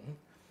gone.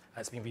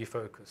 It's been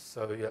refocused.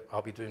 So yeah,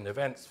 I'll be doing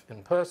events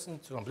in person,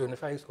 so I'm blue in the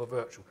face, or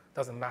virtual.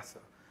 Doesn't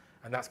matter.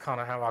 And that's kind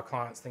of how our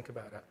clients think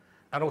about it.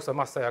 And also, I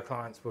must say, our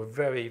clients were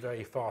very,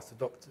 very fast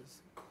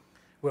adopters.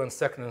 We're on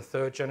second and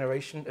third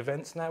generation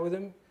events now with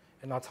them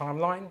in our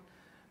timeline.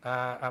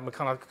 And we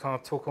kind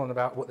of talk on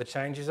about what the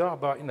changes are.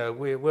 But, you know,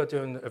 we're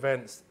doing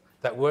events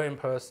that were in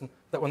person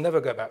that will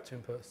never go back to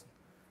in person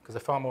because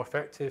they're far more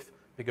effective,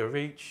 bigger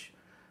reach,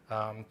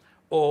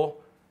 or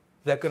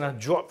they're going to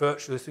drop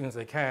virtual as soon as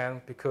they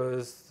can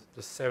because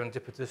the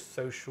serendipitous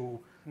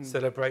social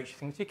celebration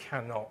things you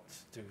cannot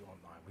do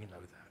online. We know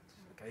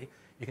that. Okay,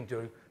 you can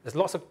do. There's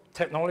lots of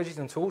technologies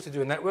and tools to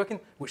do networking,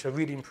 which are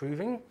really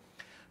improving.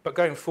 But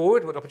going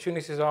forward, what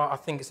opportunities are, I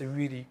think it's a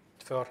really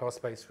fertile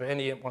space for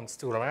anyone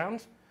still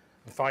around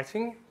and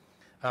fighting.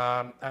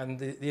 And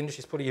the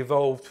industry's probably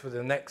evolved for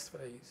the next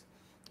phase,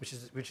 which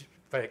is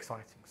very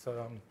exciting. So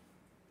I'm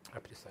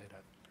happy to say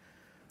that.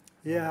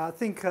 Yeah, I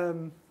think.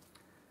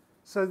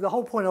 So the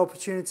whole point of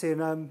opportunity,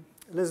 and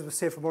Elizabeth's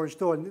here from Orange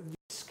Door.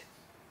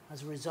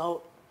 As a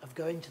result of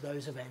going to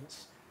those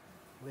events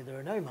where there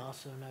are no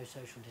masks or no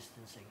social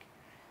distancing,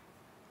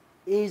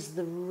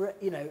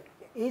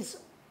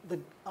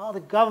 are the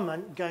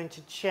government going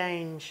to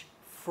change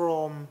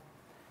from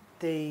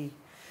the,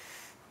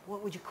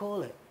 what would you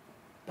call it,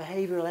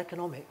 behavioural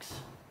economics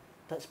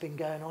that's been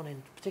going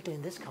on particularly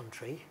in this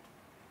country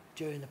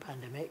during the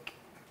pandemic,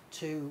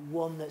 to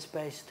one that's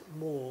based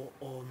more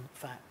on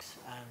facts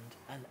and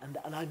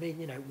I mean,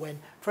 you know, when,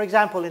 for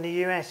example, in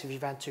the US, if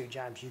you've had 2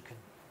 jabs, you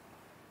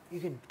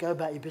can go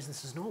about your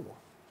business as normal.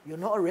 You're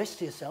not a risk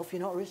to yourself,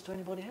 you're not a risk to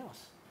anybody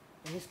else.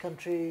 In this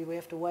country, we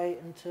have to wait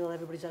until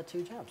everybody's had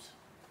 2 jabs.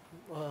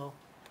 Well,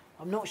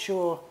 I'm not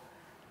sure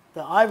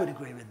that I would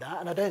agree with that,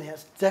 and I don't think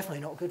that's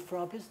definitely not good for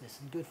our business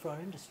and good for our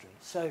industry.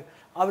 So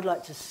I would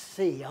like to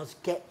see us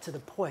get to the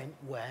point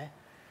where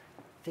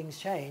things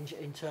change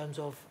in terms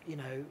of, you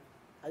know,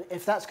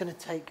 if that's going to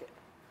take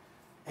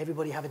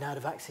everybody having had a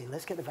vaccine,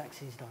 let's get the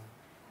vaccines done.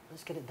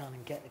 Let's get it done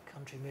and get the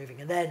country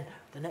moving. And then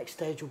the next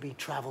stage will be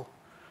travel.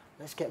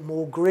 Let's get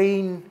more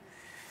green,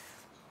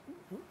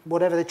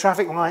 whatever the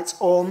traffic lights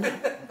on,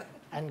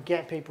 and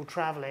get people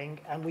travelling.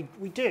 And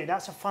we do.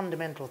 That's a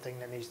fundamental thing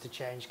that needs to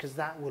change, because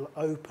that will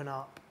open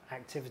up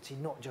activity,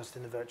 not just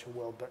in the virtual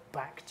world, but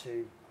back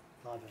to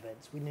live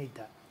events. We need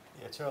that.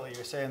 Yeah, totally.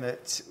 You're saying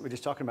that we're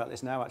just talking about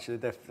this now. Actually,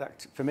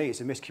 for me,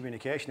 it's a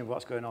miscommunication of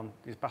what's going on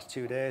these past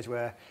 2 days,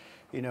 where,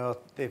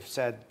 they've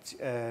said,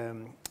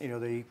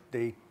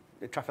 the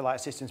traffic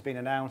light system's been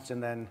announced,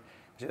 and then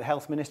was it the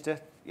health minister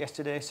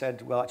yesterday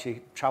said, well,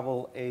 actually,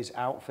 travel is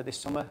out for this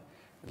summer.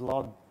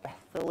 Lord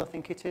Bethel, I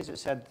think it is, it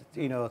said,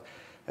 you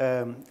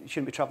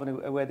shouldn't be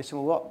travelling away this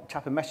summer. What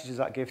type of message does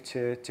that give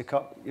to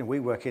we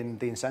work in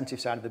the incentive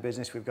side of the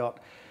business. We've got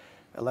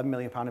 £11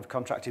 million of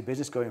contracted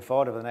business going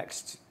forward over the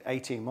next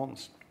 18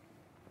 months.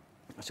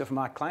 So from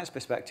our client's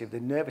perspective,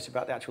 they're nervous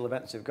about the actual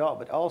events they've got,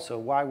 but also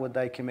why would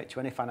they commit to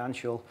any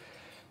financial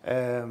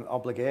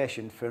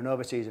obligation for an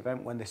overseas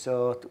event when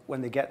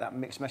they get that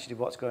mixed message of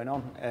what's going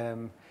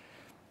on?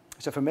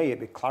 So for me, it'd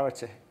be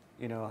clarity.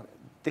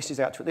 This is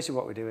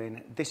what we're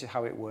doing. This is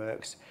how it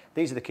works.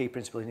 These are the key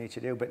principles you need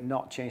to do, but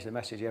not change the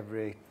message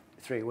every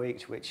 3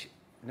 weeks, which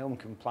no one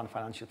can plan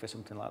financially for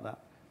something like that.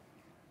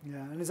 Yeah,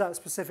 and is that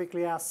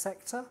specifically our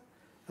sector?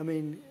 I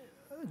mean,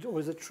 or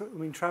is it?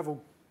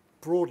 Travel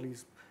broadly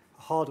is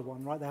a harder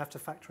one, right? They have to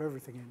factor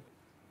everything in.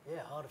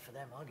 Yeah, harder for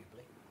them,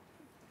 arguably.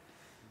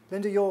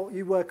 Linda,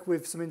 you work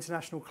with some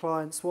international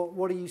clients.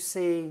 What are you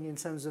seeing in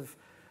terms of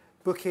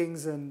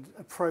bookings and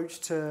approach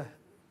to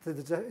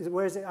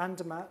where is it?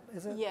 Andermatt,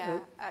 is it? Yeah,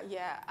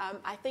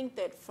 I think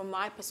that from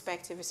my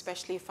perspective,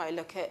 especially if I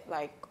look at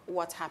like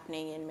what's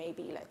happening in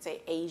maybe, let's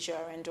say,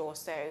 Asia and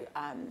also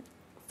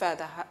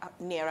further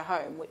nearer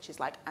home, which is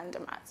like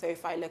Andermatt. So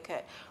if I look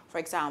at, for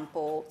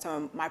example,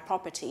 some of my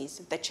properties,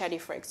 the Cherry,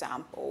 for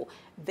example,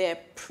 they're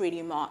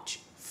pretty much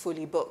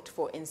fully booked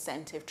for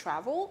incentive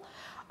travel.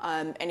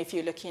 And if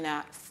you're looking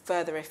at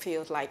further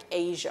afield like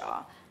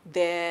Asia,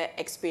 they're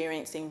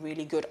experiencing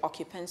really good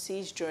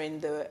occupancies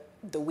during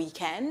the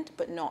weekend,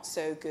 but not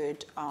so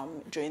good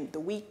during the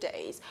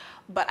weekdays.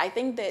 But I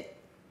think that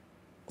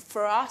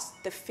for us,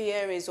 the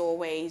fear is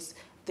always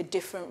the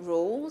different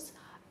rules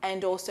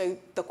and also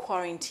the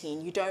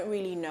quarantine. You don't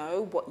really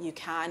know what you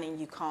can and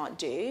you can't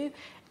do.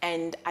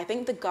 And I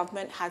think the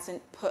government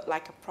hasn't put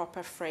like a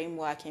proper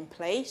framework in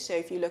place. So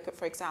if you look at,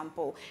 for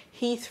example,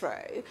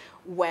 Heathrow,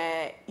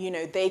 where,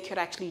 they could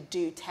actually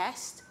do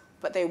tests,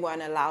 but they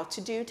weren't allowed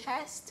to do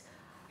tests.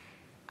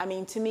 I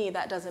mean, to me,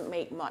 that doesn't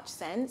make much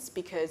sense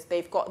because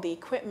they've got the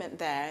equipment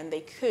there and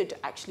they could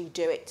actually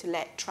do it to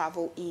let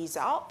travel ease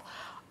up.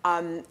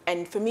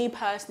 And for me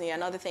personally,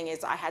 another thing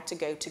is I had to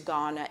go to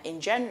Ghana in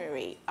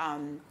January.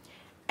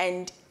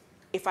 And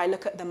if I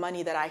look at the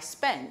money that I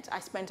spent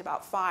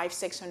about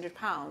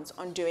 £500-600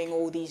 on doing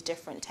all these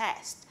different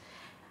tests.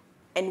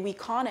 And we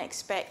can't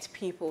expect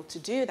people to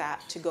do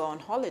that to go on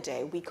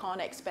holiday. We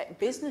can't expect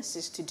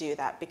businesses to do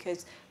that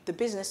because the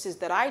businesses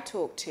that I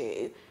talk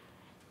to,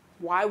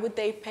 why would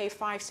they pay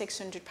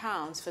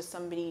 £500-600 for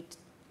somebody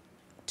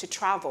to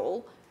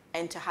travel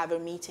and to have a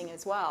meeting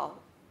as well?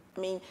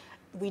 I mean,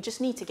 we just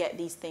need to get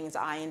these things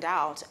ironed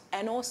out,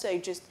 and also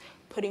just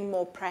putting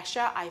more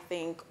pressure, I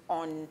think,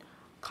 on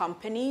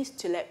companies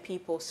to let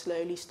people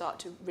slowly start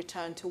to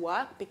return to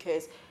work,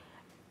 because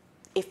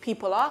if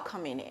people are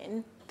coming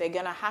in, they're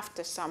going to have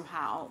to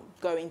somehow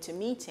go into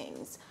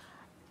meetings.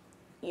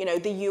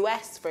 The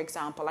US, for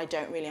example, I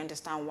don't really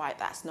understand why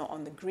that's not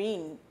on the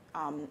green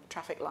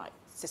traffic light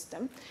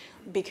system,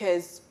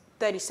 because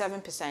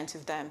 37%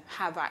 of them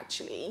have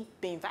actually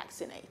been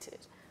vaccinated.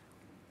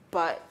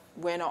 But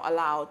we're not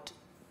allowed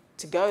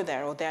to go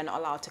there, or they're not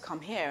allowed to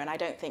come here. And I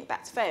don't think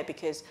that's fair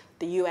because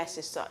the US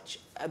is such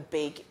a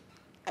big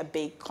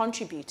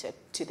contributor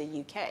to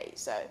the UK.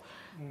 So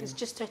there's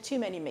just too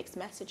many mixed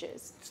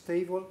messages.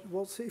 Steve,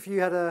 what's if you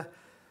had a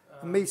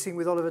meeting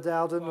with Oliver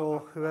Dowden or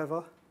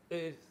whoever?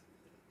 It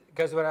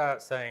goes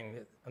without saying,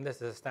 and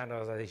this is a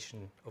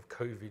standardisation of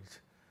COVID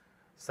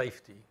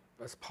safety.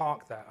 Let's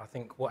park that. I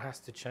think what has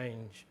to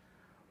change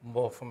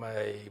more from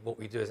what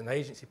we do as an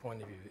agency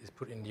point of view is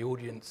putting the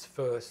audience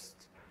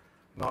first,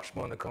 much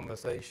more in the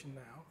conversation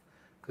now,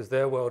 because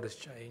their world has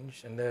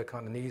changed and their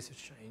kind of needs have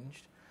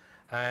changed,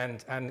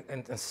 and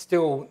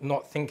still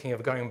not thinking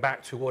of going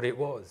back to what it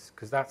was,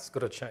 because that's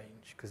got to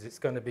change, because it's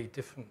going to be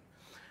different.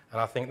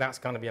 And I think that's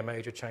going to be a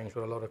major change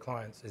for a lot of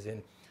clients, is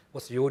in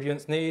what's the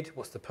audience need,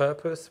 what's the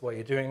purpose, why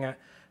you're doing it,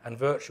 and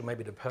virtual may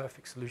be the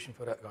perfect solution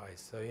for that,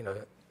 guys. So,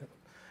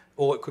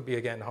 or it could be,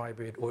 again,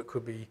 hybrid, or it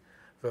could be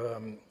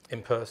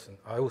in person.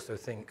 I also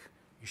think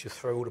you should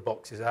throw all the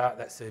boxes out,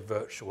 let's say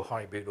virtual,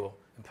 hybrid, or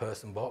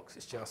in-person box.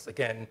 It's just,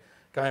 again,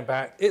 going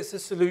back, it's a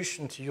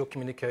solution to your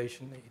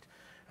communication need.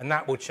 And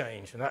that will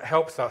change, and that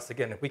helps us,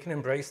 again, if we can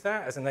embrace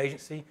that as an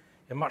agency,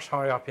 you're much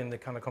higher up in the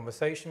kind of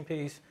conversation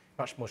piece,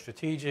 much more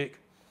strategic.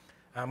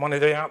 And one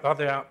of the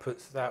other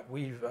outputs that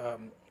we've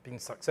been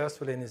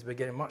successful in is we're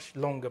getting much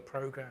longer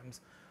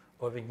programs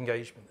of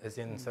engagement, as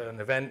in, so an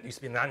event used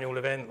to be an annual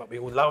event, like we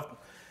all loved,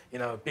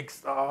 big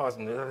stars,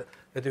 and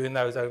they're doing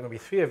those over maybe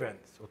 3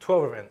 events, or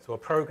 12 events, or a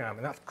program,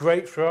 and that's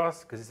great for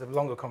us, because it's a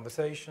longer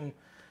conversation,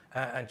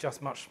 and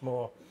just much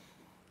more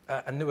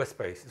a newer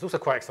space. It's also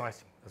quite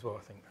exciting as well,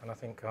 I think, and I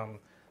think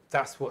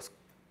that's what's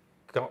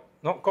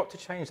not got to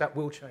change, that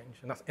will change,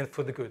 and that's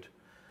for the good.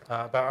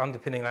 About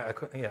underpinning that,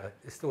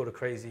 it's still a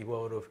crazy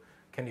world of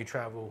can you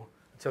travel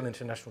until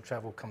international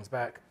travel comes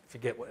back,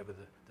 forget whatever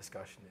the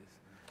discussion is,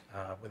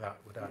 without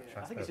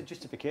I think it's a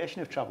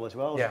justification of travel as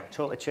well. Yeah. It's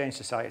totally changed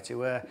society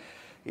where,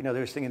 there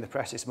was a thing in the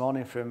press this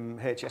morning from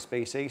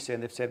HSBC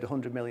saying they've saved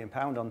 £100 million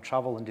on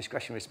travel and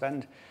discretionary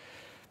spend.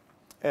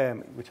 We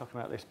were talking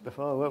about this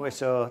before, weren't we?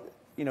 So,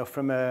 for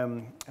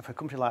a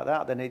company like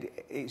that, then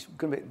it's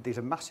going to be, there's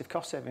a massive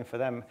cost saving for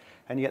them,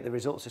 and yet the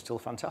results are still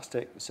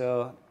fantastic.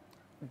 So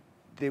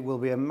there will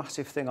be a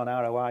massive thing on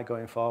ROI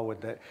going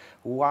forward. That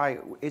why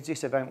is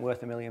this event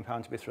worth £1 million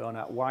to be thrown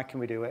at? Why can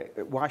we do it?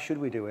 Why should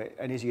we do it?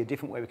 And is there a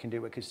different way we can do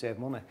it that could save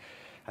money?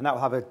 And that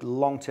will have a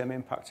long-term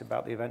impact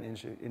about the event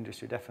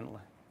industry, definitely.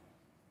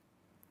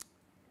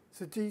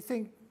 So do you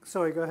think?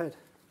 Sorry, go ahead.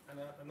 And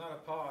another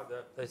part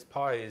of this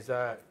pie is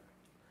I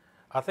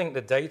think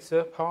the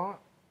data part,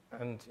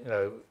 and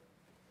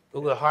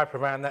all the hype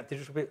around that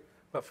digital bit.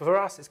 But for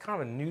us, it's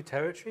kind of a new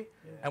territory,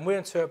 and we're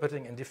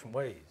interpreting it in different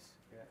ways.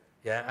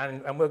 Yeah,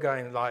 and we're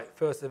going like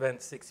first event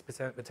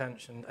 60%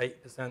 retention,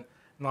 8%,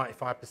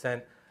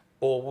 95%,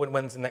 or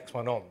when's the next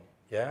one on?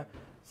 Yeah.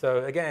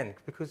 So again,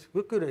 because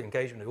we're good at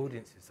engagement with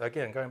audiences. So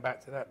again, going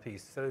back to that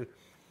piece, so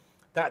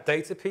that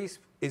data piece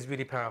is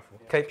really powerful.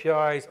 Yeah.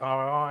 KPIs,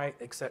 ROI,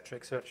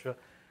 etc.,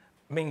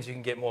 means you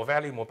can get more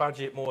value, more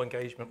budget, more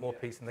engagement, more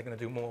piece, and they're going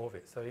to do more of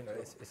it. So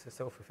it's a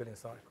self-fulfilling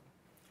cycle.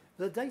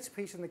 The data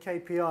piece and the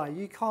KPI,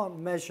 you can't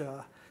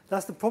measure.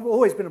 That's the problem.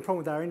 Always been a problem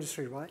with our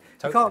industry, right?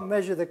 Totally. You can't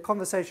measure the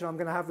conversation I'm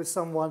going to have with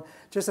someone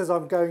just as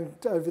I'm going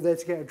over there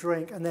to get a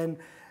drink, and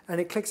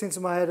it clicks into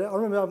my head. I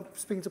remember I'm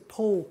speaking to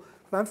Paul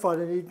Manfred,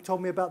 and he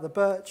told me about the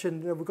Birch,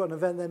 and we've got an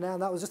event there now.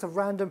 And that was just a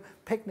random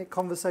picnic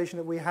conversation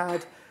that we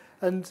had,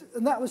 and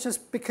that was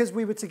just because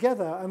we were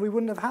together, and we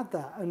wouldn't have had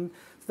that. And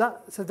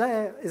so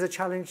there is a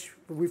challenge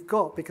we've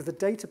got because the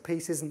data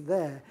piece isn't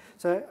there.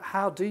 So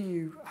how do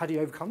you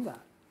overcome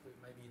that?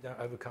 Maybe you don't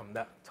overcome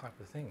that type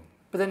of thing.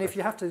 But then if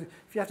you have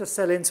to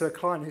sell into a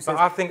client who says...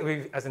 But I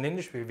think as an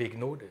industry, we've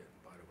ignored it,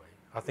 by the way.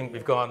 I think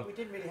we've gone... We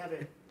didn't really have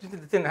it.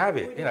 Didn't have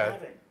it, We didn't have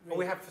it, really. Well,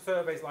 we have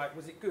surveys like,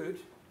 was it good?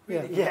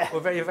 Yeah. Really good? Or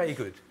very, very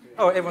good?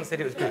 Oh, everyone said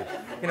it was good.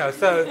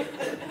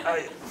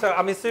 So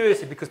I mean,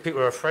 seriously, because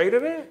people are afraid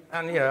of it,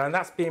 and and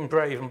that's being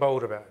brave and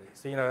bold about it.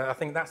 So, I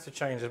think that's the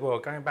change as well.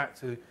 Going back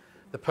to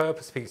the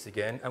purpose piece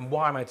again, and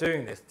why am I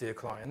doing this, dear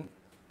client?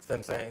 It's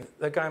them saying,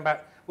 they're going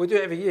back, we'll do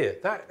it every year.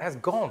 That has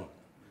gone.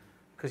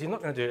 Because you're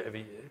not going to do it every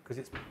year, because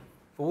it's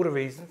for all the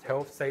reasons,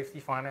 health, safety,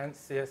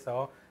 finance,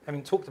 CSR,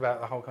 having talked about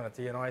the whole kind of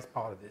D&I's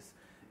part of this,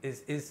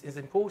 is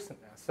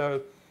important now.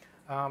 So,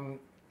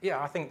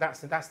 I think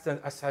that's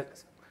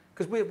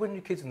because we're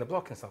new kids on the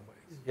block in some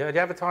ways. Yeah, the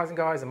advertising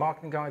guys, the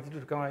marketing guys, the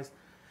digital guys,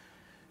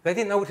 they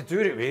didn't know what to do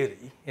with it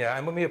really. Yeah,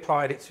 and when we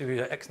applied it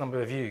to X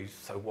number of views,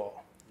 so what?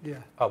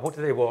 Yeah. What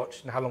do they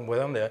watch and how long were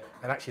they on there?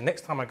 And actually,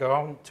 next time I go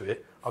on to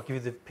it, I'll give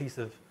you the piece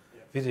of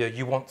video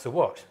you want to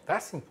watch.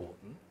 That's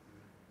important.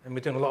 And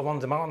we're doing a lot of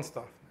on-demand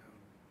stuff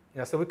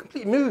now. So we're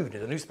completely moved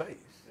in a new space.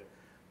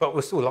 But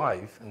we're still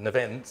live and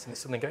events and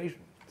it's still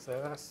engagement.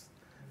 So that's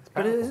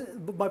powerful.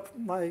 But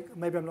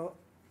maybe I'm not...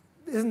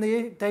 Isn't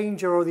the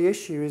danger or the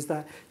issue is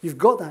that you've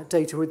got that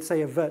data with,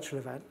 say, a virtual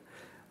event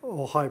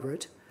or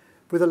hybrid.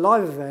 With a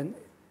live event,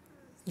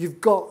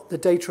 you've got the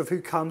data of who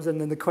comes and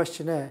then the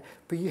questionnaire,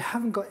 but you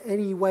haven't got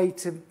any way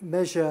to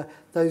measure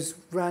those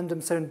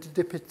random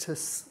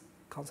serendipitous,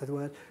 can't say the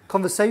word,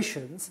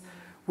 conversations,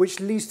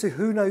 which leads to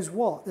who knows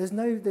what. There's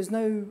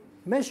no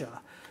measure.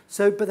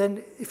 So, but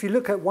then if you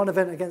look at one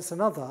event against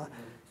another,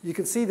 you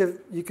can see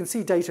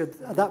data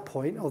at that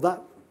point or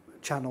that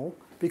channel,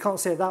 but you can't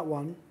see at that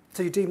one.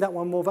 So you deem that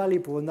one more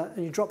valuable,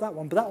 and you drop that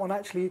one, but that one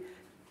actually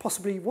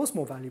possibly was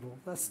more valuable.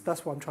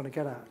 That's what I'm trying to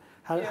get at.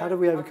 How do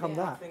we overcome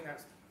that? I think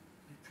that's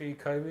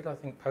pre-COVID. I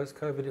think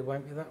post-COVID it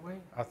won't be that way.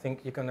 I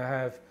think you're going to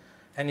have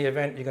any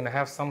event, you're going to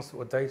have some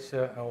sort of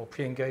data or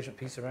pre-engagement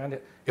piece around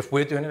it. If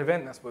we're doing an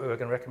event, that's what we're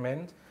going to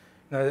recommend.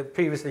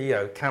 Previously,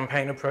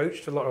 campaign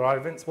approach to a lot of our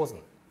events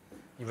wasn't.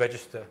 You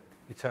register,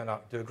 you turn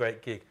up, do a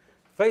great gig.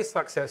 Very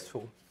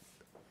successful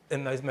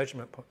in those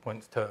measurement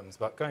points terms,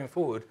 but going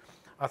forward,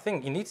 I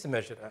think you need to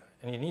measure that,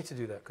 and you need to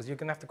do that, because you're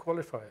going to have to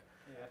qualify it.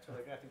 Yeah,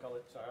 totally. I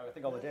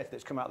think all the data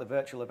that's come out of the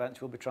virtual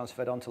events will be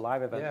transferred onto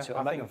live events, so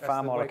I it'll make think them far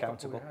that's the more wake-up call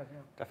accountable. we had,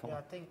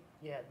 Definitely.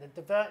 Yeah,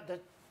 I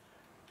think,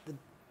 the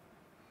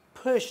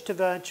push to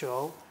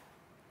virtual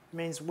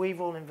means we've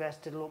all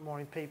invested a lot more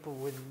in people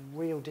with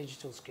real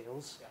digital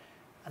skills. Yeah.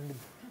 And the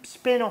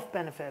spin-off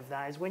benefit of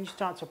that is when you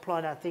start to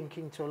apply that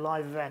thinking to a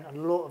live event, and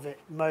a lot of it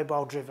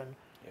mobile-driven,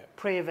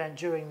 pre-event,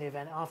 during the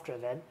event, after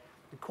event,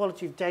 the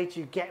quality of data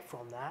you get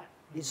from that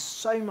is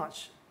so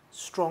much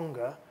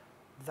stronger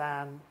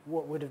than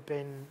what would have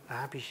been a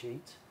happy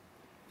sheet.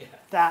 Yeah.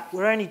 That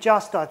we're only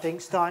just, I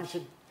think, starting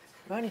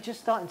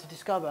to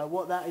discover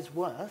what that is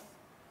worth.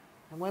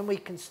 And when we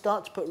can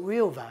start to put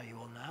real value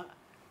on that,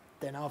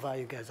 then our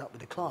value goes up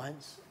with the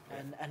clients,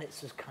 and it's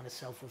just kind of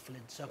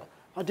self-fulfilling. So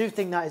I do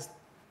think that is.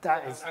 To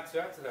add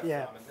to that,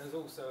 yeah. Simon, there's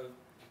also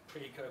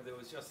pre-COVID, there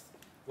was just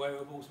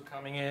wearables were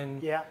coming in.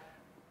 Yeah.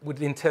 With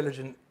the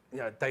intelligent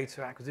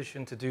data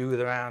acquisition to do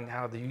with around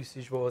how the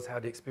usage was, how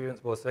the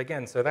experience was. So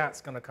again, so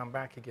that's going to come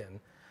back again.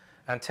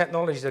 And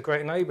technology is a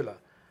great enabler.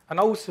 And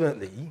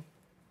ultimately,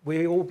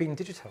 we're all being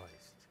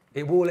digitized.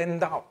 It will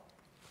end up,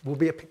 will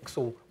be a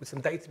pixel with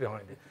some data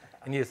behind it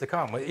in years to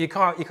come. You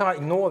can't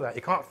ignore that.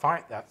 You can't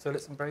fight that. So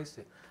let's embrace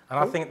it. And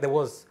I think there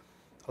was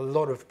a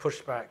lot of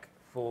pushback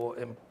for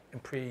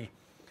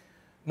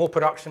more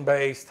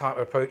production-based type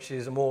of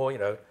approaches,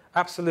 more,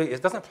 absolutely.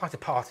 It doesn't apply to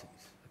parties,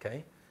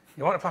 okay?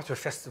 It won't apply to a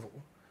festival.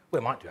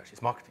 Well, it might do actually.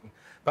 It's marketing.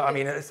 But I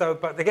mean,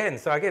 but again,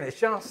 it's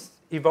just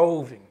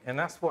evolving, and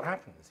that's what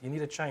happens. You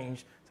need a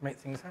change to make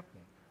things happen.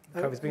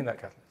 COVID's been that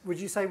catalyst. Would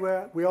you say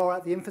we are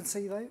at the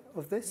infancy though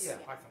of this? Yeah,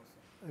 I think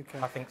so. Okay.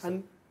 I think so.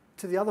 And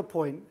to the other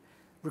point,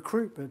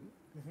 recruitment.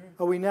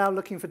 Are we now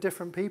looking for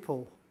different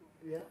people?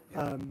 Yeah.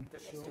 There's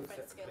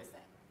different skills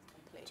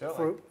there.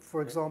 Completely.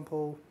 For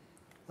example,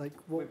 like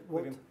what?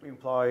 We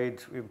employed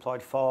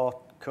 4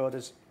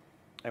 coders,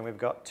 and we've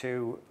got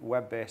 2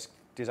 web-based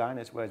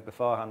designers, whereas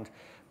beforehand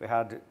we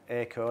had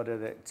a coder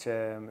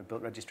that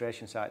built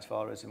registration sites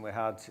for us, and we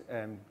had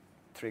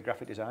 3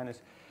 graphic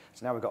designers.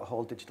 So now we've got a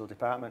whole digital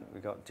department.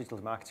 We've got a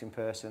digital marketing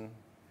person,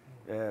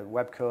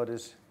 web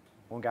coders,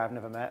 one guy I've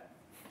never met.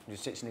 He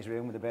just sits in his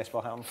room with a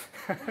baseball helmet.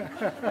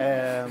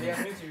 Yeah,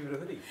 an interview with a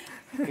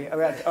hoodie.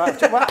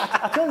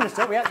 I told you this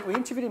story. We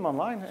interviewed him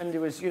online, and he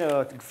was,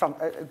 a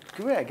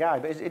great guy,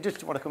 but he just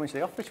didn't want to come into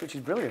the office, which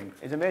is brilliant.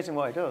 It's amazing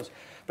what he does,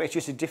 but it's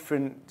just a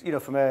different,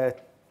 from an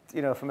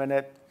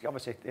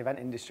obviously the event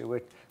industry,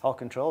 we're all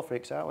control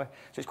freaks, aren't we?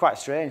 So it's quite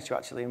strange to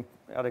actually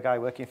have a guy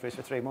working for us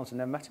for 3 months and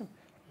never met him.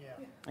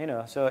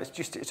 Yeah. So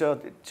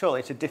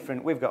it's a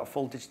different. We've got a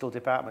full digital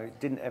department. It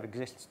didn't ever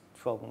exist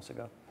 12 months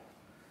ago.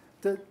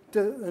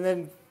 And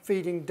then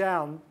feeding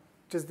down,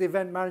 does the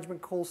event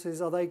management courses,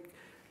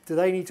 do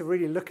they need to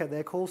really look at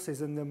their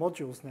courses and their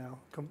modules now?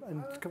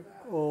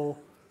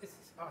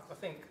 I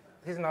think,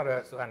 here's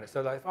another sort of anecdote.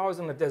 So like, if I was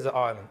on a desert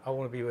island, I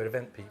want to be with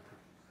event people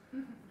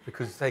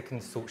because they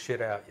can sort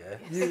shit out, yeah?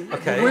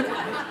 Okay.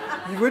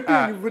 You would be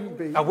or you wouldn't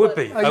be? I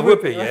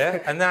would be, yeah?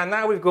 And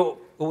now we've got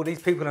all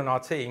these people in our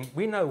team.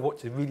 We know what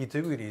to really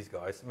do with these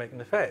guys to make an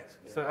effect.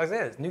 Yeah. So as I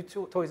said, it's new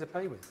toys to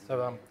play with.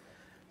 So,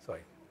 sorry.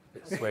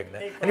 Bit swearing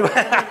there. Anyway.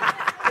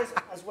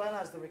 As well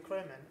as the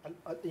recruitment,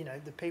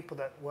 the people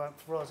that work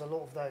for us, a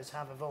lot of those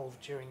have evolved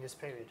during this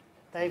period.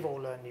 They've all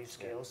learned new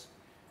skills.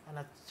 And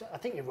I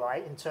think you're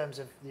right in terms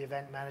of the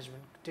event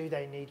management. Do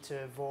they need to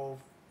evolve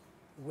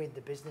with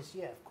the business?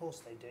 Yeah, of course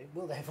they do.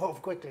 Will they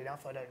evolve quickly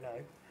enough? I don't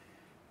know.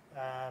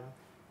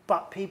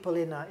 But people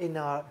in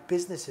our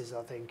businesses,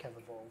 I think, have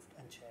evolved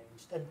and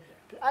changed. And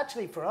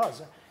actually for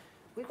us,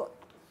 we've got,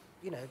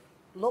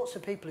 lots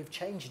of people who've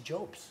changed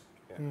jobs,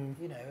 and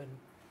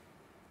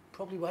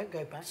probably won't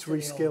go back to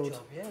the old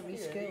job. Yeah,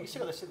 reskilled. You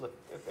still got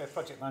the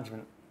project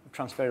management,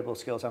 transferable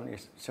skills, haven't you?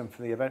 Some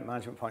from the event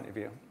management point of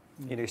view.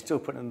 You're still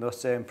putting in those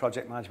same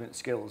project management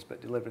skills,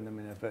 but delivering them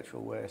in a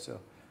virtual way. So,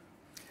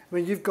 I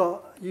mean, you've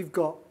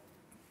got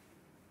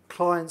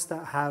clients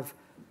that have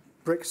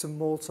bricks and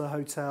mortar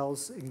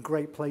hotels in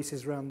great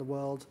places around the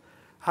world.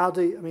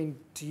 Do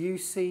you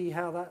see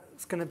how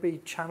that's going to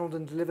be channeled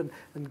and delivered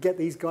and get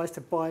these guys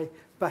to buy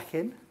back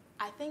in?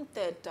 I think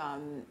that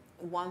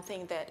one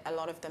thing that a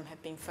lot of them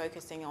have been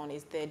focusing on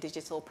is their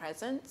digital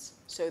presence.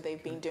 So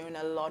they've been doing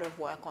a lot of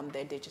work on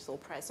their digital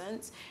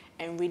presence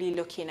and really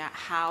looking at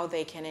how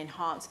they can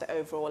enhance the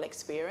overall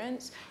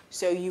experience.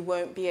 So you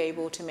won't be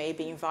able to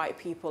maybe invite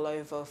people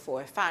over for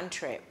a fan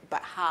trip,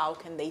 but how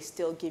can they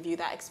still give you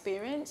that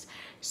experience?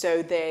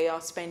 So they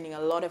are spending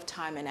a lot of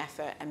time and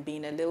effort and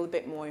being a little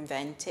bit more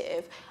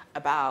inventive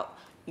about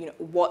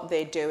what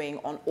they're doing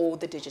on all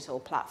the digital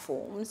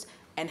platforms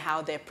and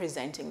how they're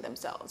presenting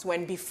themselves.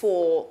 When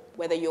before,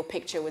 whether your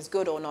picture was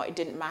good or not, it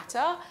didn't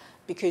matter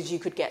because you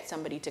could get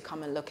somebody to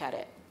come and look at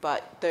it.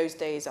 But those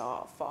days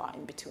are far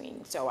in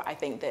between. So I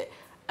think that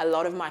a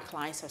lot of my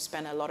clients have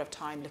spent a lot of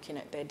time looking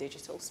at their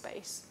digital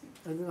space.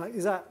 And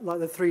is that like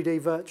the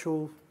 3D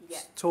virtual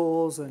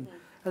tours? And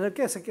I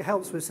guess it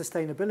helps with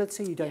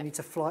sustainability. You don't need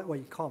to fly. Well,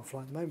 you can't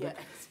fly at the moment. But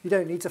you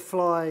don't need to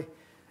fly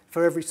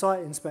for every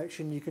site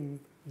inspection. You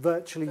can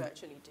virtually do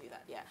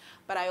that, yeah.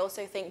 But I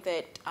also think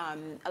that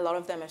a lot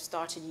of them have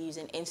started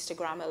using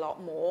Instagram a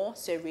lot more,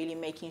 so really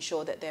making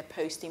sure that they're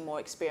posting more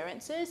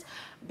experiences,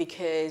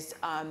 because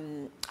I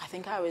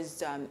think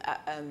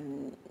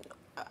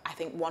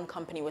one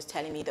company was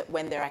telling me that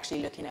when they're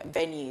actually looking at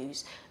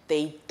venues,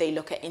 they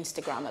look at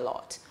Instagram a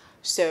lot.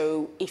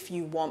 So if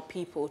you want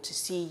people to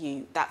see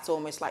you, that's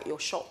almost like your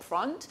shop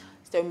front.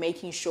 So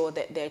making sure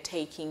that they're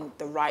taking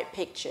the right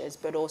pictures,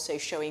 but also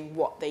showing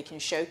what they can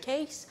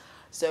showcase.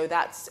 So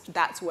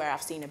that's where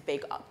I've seen a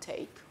big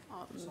uptake.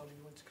 Sorry,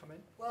 you want to come in?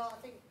 Well,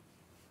 I think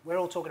we're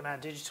all talking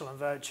about digital and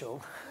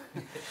virtual,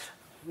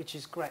 which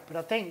is great. But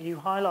I think you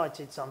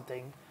highlighted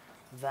something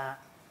that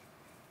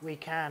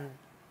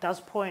does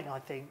point, I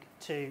think,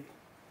 to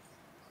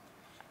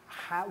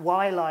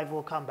why live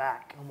will come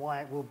back and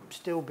why it will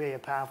still be a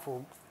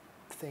powerful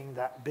thing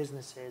that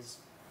businesses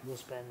will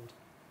spend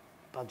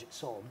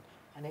budgets on.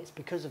 And it's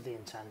because of the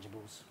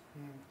intangibles.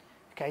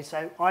 Okay,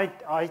 so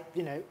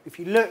you know, if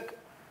you look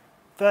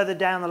further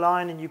down the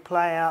line and you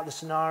play out the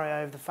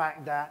scenario of the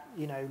fact that,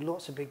 you know,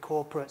 lots of big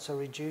corporates are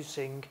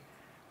reducing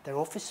their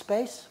office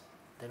space,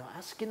 they're not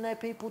asking their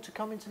people to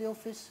come into the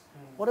office.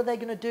 What are they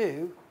going to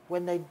do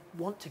when they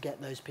want to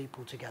get those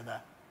people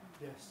together?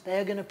 Yes.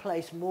 They're going to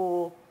place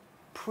more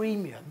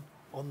premium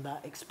on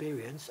that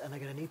experience, and they're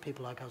going to need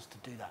people like us to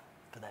do that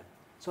for them.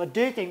 So I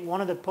do think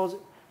one of the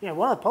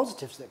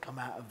positives that come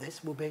out of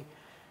this will be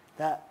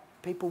that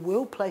people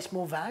will place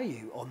more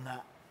value on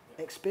that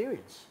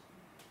experience,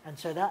 and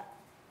so that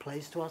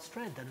plays to our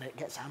strength, and it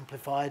gets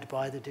amplified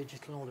by the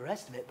digital and all the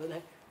rest of it. But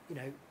you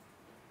know,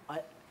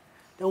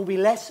 there will be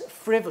less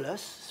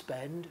frivolous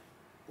spend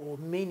or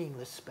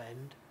meaningless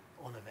spend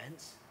on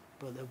events,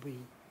 but there'll be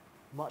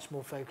much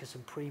more focus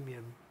and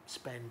premium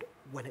spend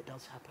when it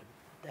does happen.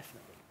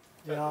 Definitely.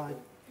 Yeah.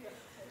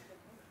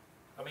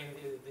 I mean,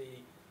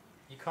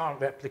 you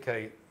can't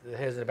replicate the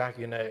hairs in the back of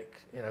your neck,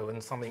 you know, when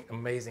something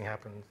amazing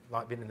happens,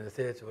 like being in the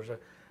theatre,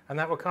 and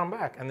that will come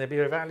back, and there'd be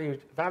a value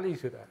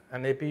to that,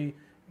 and there'd be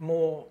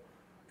more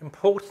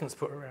importance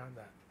put around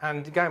that.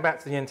 And going back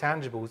to the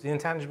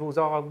intangibles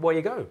are where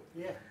you go.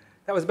 Yeah.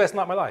 That was the best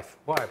night of my life.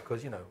 Why?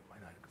 Because, you know, I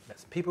met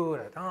some people,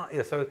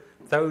 so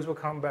those will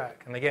come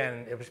back. And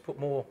again, it was put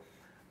more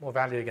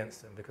value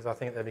against them, because I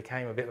think they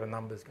became a bit of a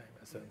numbers game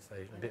at a certain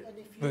stage, a bit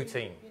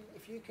routine.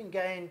 If you can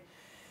gain,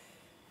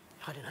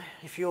 I don't know,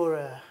 if you're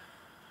a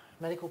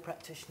medical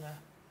practitioner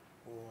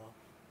or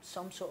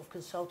some sort of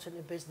consultant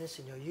in business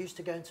and you're used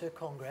to going to a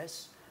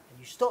congress and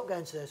you stop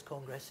going to those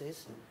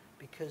congresses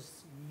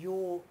because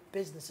your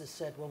business has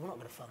said, well, we're not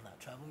going to fund that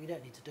travel, you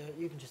don't need to do it,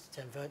 you can just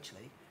attend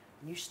virtually.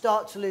 And you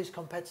start to lose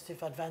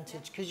competitive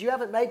advantage because you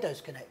haven't made those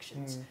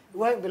connections. It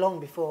won't be long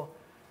before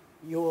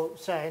you're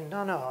saying, no,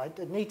 I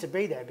need to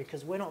be there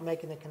because we're not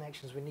making the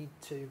connections we need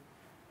to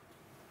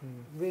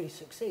really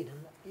succeed. And,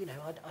 you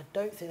know, I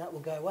don't think that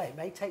will go away. It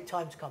may take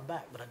time to come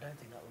back, but I don't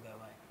think that will go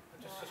away.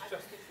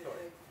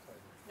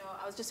 No,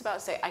 I was just about to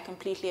say, I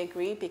completely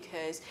agree,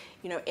 because,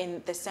 you know,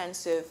 in the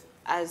sense of,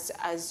 as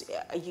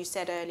you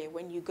said earlier,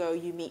 when you go,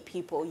 you meet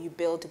people, you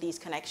build these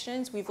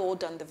connections. We've all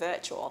done the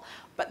virtual,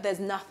 but there's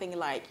nothing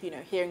like, you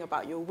know, hearing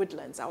about your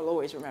woodlands. I will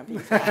always remember you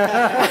for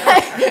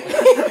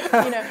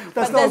that. You know,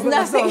 but there's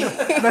nothing.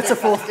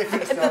 Metaphor.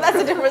 That's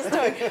a different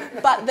story.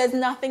 But there's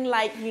nothing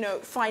like, you know,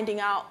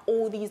 finding out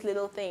all these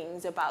little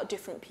things about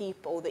different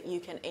people that you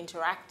can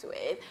interact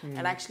with.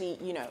 And actually,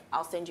 you know,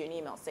 I'll send you an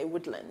email, say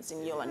woodlands,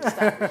 and you'll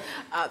understand.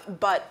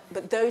 But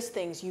those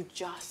things, you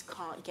just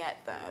can't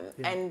get them.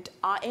 And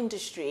our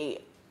industry,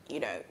 you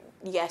know,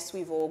 yes,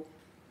 we've all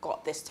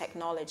got this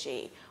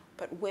technology,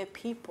 but we're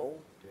people,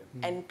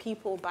 and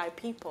people by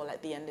people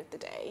at the end of the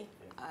day.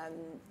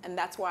 And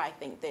that's why I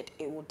think that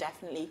it will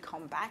definitely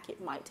come back.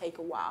 It might take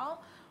a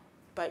while,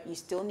 but you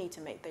still need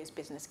to make those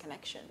business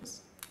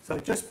connections. So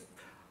just,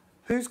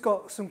 who's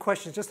got some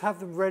questions? Just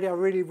have them ready. I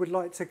really would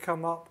like to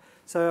come up.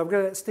 So I'm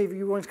going to let Steve,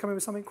 you want to come in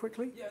with something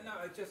quickly? Yeah, no,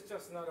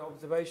 just another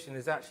observation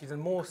is actually the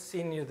more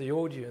senior the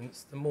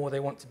audience, the more they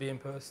want to be in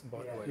person, by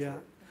the way.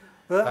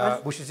 Yeah.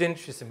 Which is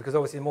interesting, because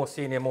obviously more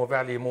senior, more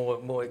value,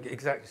 more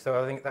exactly.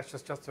 So I think that's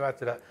just to add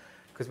to that,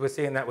 because we're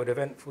seeing that with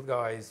eventful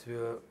guys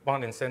who are,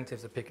 one,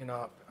 incentives are picking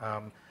up,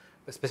 but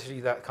especially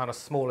that kind of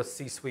smaller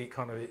C-suite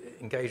kind of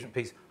engagement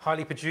piece,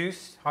 highly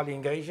produced, highly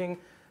engaging,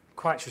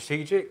 quite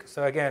strategic.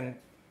 So again,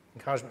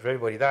 encouragement for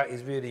everybody. That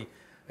is really,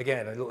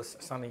 again, a little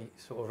sunny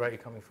sort of ray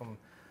coming from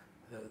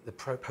the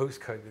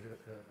post-COVID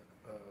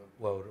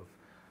world of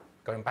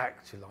going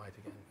back to live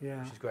again,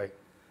 which is great.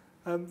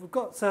 We've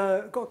got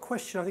a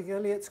question. I think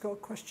Elliot's got a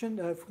question.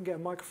 If we can get a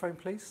microphone,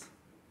 please.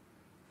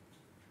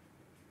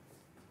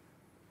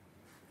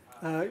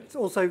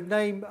 Also,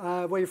 name,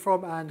 where you're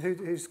from, and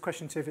whose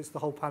question to, if it's the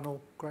whole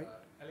panel. Great.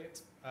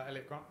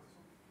 Elliot Grant.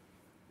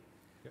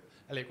 Yep.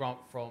 Elliot Grant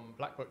from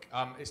Black Book.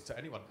 It's to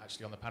anyone,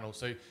 actually, on the panel.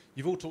 So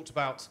you've all talked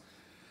about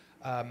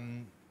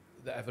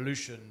the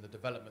evolution, the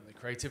development, the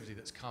creativity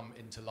that's come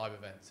into live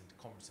events, into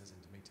conferences,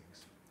 into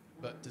meetings.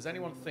 But does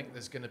anyone think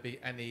there's going to be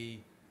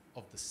any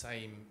of the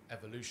same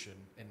evolution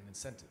in an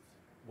incentive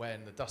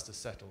when the dust has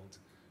settled,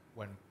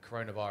 when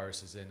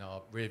coronavirus is in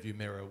our rearview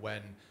mirror,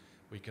 when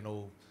we can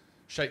all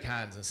shake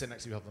hands and sit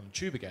next to each other on the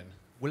tube again?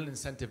 Will an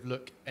incentive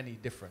look any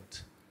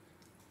different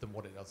than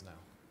what it does now?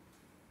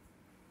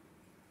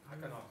 I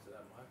can answer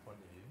that from my point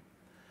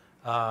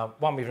of view.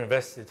 One, we've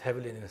invested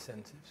heavily in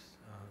incentives,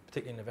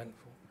 particularly in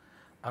Eventful,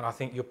 and I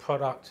think your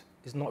product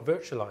is not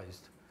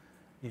virtualized.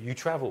 You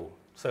travel.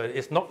 So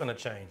it's not going to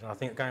change. And I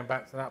think going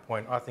back to that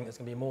point, I think there's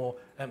going to be more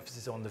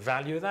emphasis on the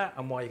value of that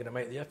and why you're going to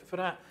make the effort for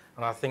that.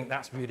 And I think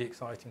that's really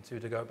exciting too,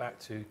 to go back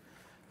to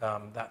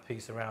that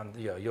piece around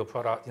your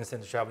product,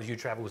 incentive travels, you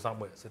travel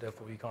somewhere, so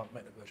therefore you can't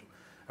make it virtual.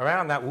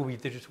 Around that will be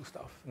digital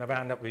stuff, and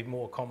around that will be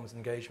more comms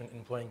engagement,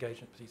 employee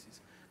engagement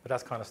pieces. But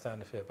that's kind of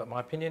standard here. But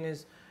my opinion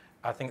is,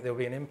 I think there'll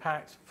be an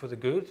impact for the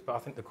good, but I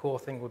think the core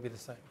thing will be the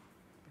same,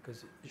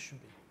 because it should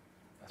be.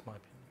 That's my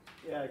opinion.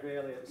 Yeah, I agree,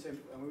 Elliot.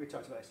 I mean, we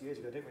talked about this years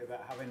ago, didn't we,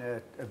 about having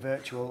a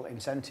virtual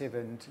incentive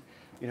and,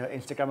 you know,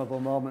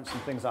 Instagrammable moments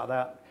and things like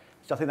that.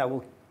 So I think that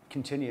will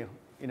continue.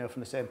 you know,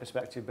 from the same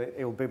perspective, but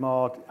it will be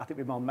more, I think,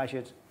 be more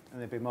measured,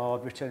 and there'll be more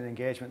return on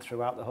engagement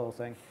throughout the whole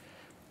thing.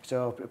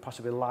 So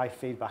possibly live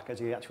feedback as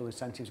the actual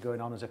incentives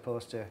going on, as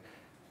opposed to,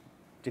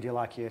 did you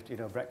like your, you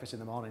know, breakfast in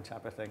the morning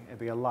type of thing. It'd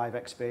be a live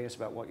experience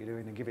about what you're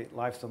doing and give it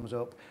live thumbs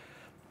up.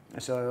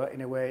 And so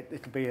in a way,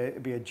 it'll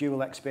be a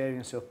dual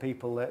experience, so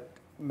people that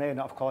may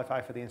not have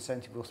qualified for the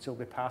incentive will still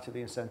be part of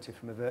the incentive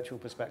from a virtual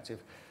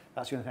perspective.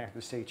 That's the only thing I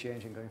can see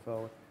changing going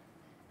forward.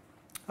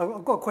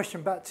 I've got a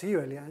question back to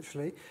you, Elliot,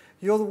 actually.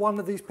 You're the one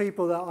of these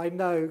people that I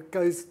know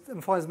goes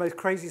and finds the most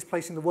craziest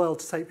place in the world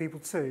to take people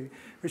to,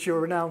 which you're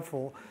renowned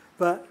for.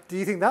 But do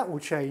you think that will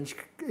change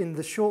in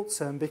the short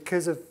term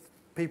because of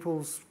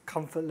people's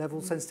comfort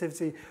level,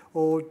 sensitivity,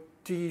 or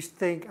do you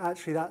think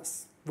actually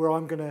that's where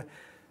I'm going to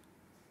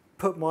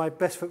put my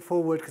best foot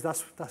forward because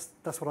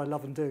that's what I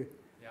love and do?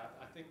 Yeah,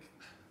 I think,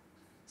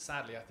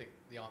 sadly, I think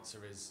the answer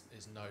is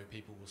no,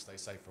 people will stay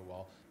safe for a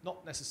while.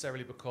 Not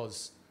necessarily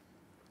because,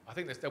 I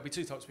think there'll be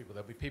two types of people.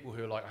 There'll be people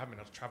who are like, I haven't been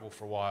able to travel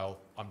for a while,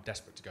 I'm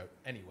desperate to go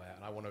anywhere,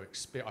 and I want to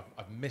experience,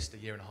 I've missed a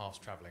year and a half's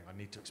travelling, I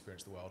need to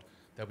experience the world.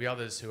 There'll be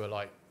others who are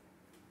like,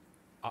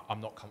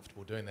 I'm not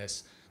comfortable doing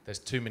this, there's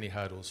too many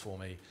hurdles for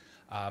me.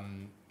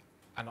 And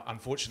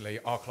unfortunately,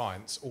 our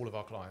clients, all of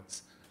our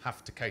clients,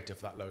 have to cater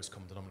for that lowest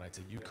common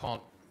denominator. You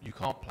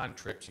can't plan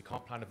trips, you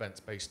can't plan events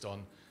based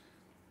on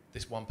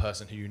this one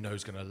person who you know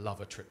is going to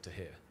love a trip to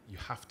here. You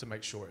have to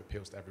make sure it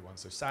appeals to everyone.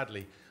 So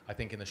sadly, I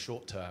think in the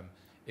short term,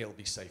 it'll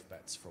be safe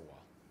bets for a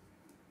while.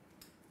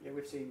 Yeah,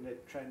 we've seen the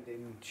trend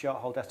in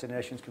short-haul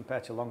destinations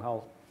compared to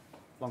long-haul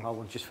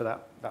ones just for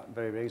that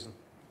very reason.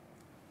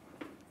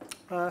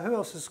 Who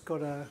else has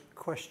got a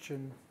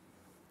question?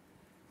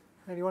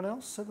 Anyone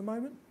else at the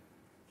moment?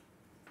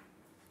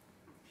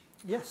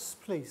 Yes,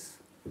 please.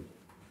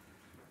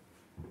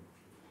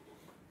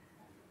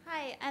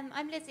 Hi,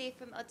 I'm Lizzie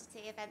from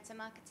Oddity Events and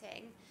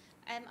Marketing.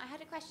 I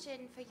had a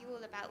question for you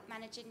all about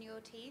managing your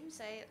team.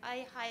 So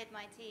I hired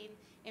my team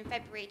in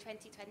February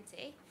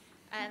 2020,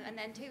 and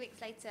then 2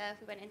 weeks later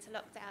we went into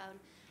lockdown,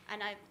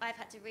 and I've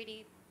had to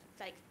really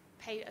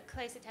pay a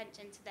close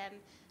attention to them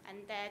and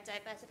their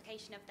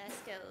diversification of their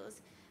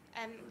skills.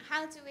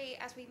 How do we,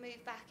 as we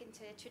move back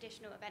into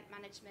traditional event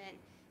management,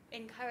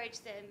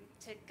 encourage them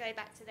to go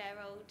back to their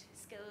old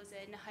skills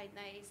and hone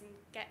those and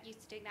get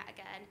used to doing that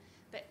again,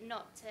 but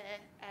not to,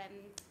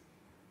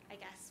 I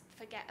guess,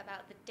 forget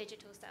about the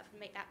digital stuff and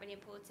make that really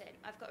important?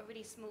 I've got a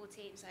really small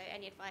team, so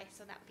any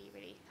advice on that would be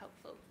really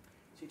helpful.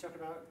 So you're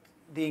talking about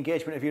the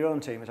engagement of your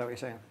own team, is that what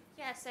you're saying?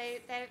 Yeah, so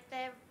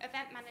they're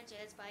event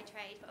managers by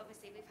trade, but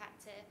obviously we've had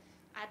to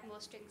add more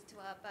strings to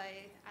our bow,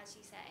 as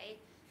you say.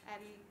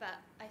 But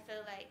I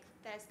feel like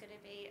there's going to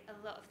be a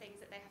lot of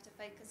things that they have to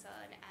focus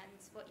on, and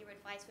what your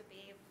advice would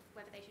be,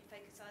 whether they should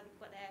focus on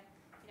what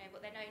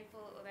they're known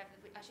for, or whether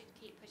I should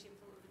keep pushing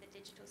forward with the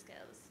digital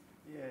skills.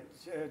 Yeah,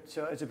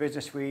 so as a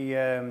business, we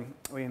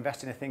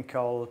invest in a thing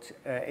called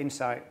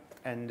Insight,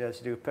 and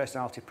to do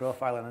personality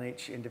profiling on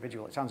each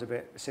individual. It sounds a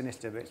bit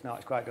sinister, but it's not.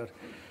 It's quite good.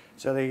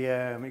 So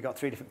we've got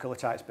 3 different colour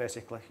types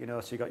basically. You know,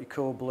 so you've got your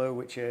cool blue,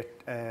 which are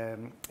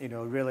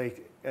really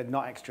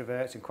not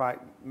extroverts and quite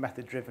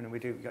method driven,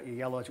 and you've got your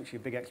yellows, which are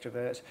big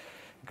extroverts,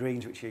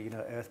 greens, which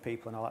are earth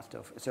people and all that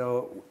stuff.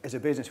 So as a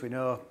business, we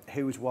know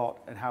who's what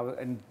and how,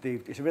 and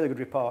it's a really good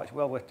report. It's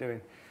well worth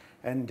doing,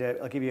 and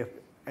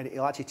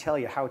it'll actually tell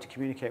you how to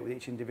communicate with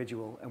each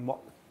individual and what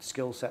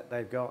skill set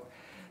they've got.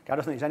 I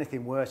don't think there's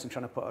anything worse than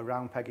trying to put a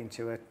round peg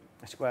into a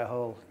square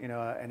hole,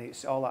 and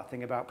it's all that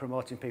thing about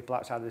promoting people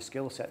outside of the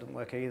skill set doesn't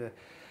work either.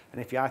 And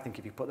I think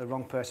if you put the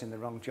wrong person in the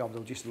wrong job,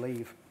 they'll just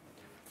leave.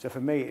 So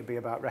for me, it'd be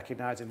about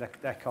recognising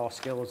their core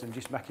skills and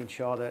just making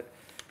sure that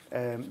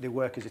they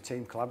work as a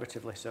team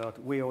collaboratively. So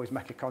we always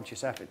make a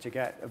conscious effort to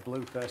get a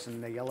blue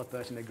person, a yellow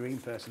person, a green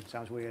person,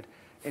 sounds weird,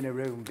 in a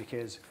room,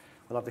 because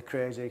we'll have the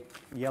crazy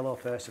yellow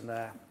person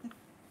there.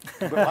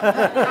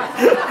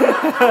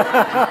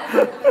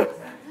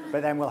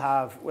 But then we'll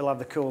have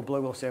the cool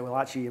blue. We'll say, well,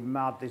 actually, you're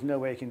mad. There's no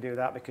way you can do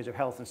that because of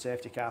health and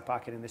safety, car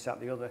parking, and this, that,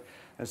 the other.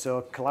 And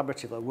so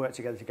collaboratively work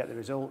together to get the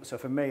result. So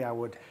for me,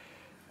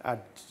 I'd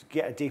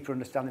get a deeper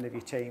understanding of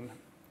your team,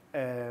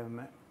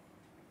 and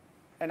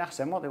ask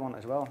them what they want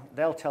as well.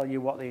 They'll tell you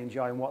what they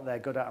enjoy and what they're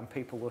good at, and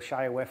people will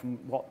shy away from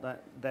what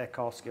their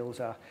core skills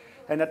are.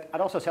 And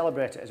I'd also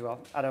celebrate it as well.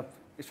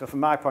 So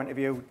from my point of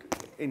view,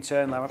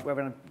 internally,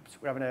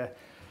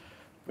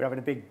 we're having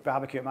a big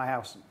barbecue at my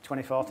house,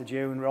 24th of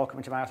June. We're all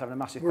coming to my house having a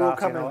massive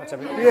party. We're all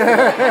coming.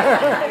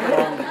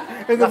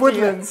 Yeah. In the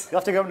woodlands. You'll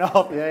have to go up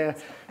north, yeah.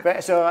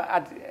 But so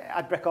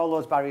I'd break all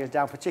those barriers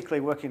down, particularly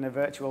working in a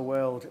virtual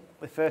world.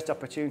 The first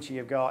opportunity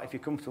you've got, if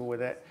you're comfortable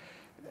with it,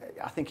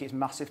 I think it's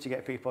massive to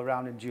get people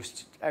around and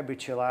just everybody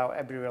chill out,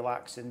 everybody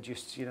relax, and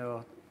just,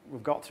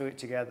 we've got through it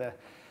together.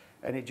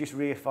 And it just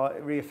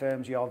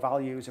reaffirms your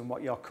values and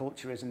what your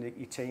culture is and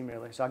your team,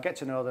 really. So I get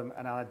to know them,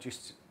 and I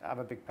just have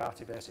a big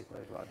party, basically,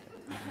 is what I do.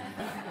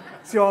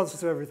 It's your answer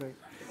to everything.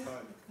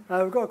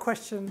 We've got a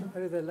question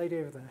over there, lady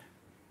over there.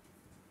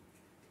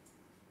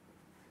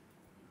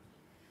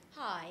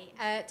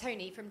 Hi,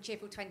 Tony from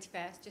Cheerful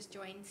 21st, just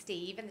joined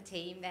Steve and the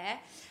team there.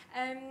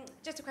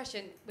 Just a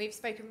question. We've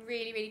spoken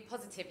really, really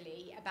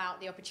positively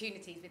about the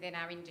opportunities within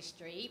our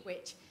industry,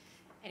 which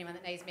anyone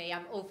that knows me,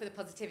 I'm all for the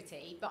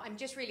positivity, but I'm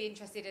just really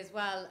interested as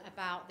well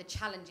about the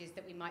challenges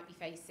that we might be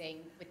facing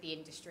with the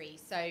industry.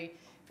 So,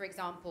 for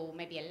example,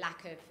 maybe a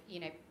lack of,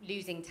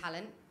 losing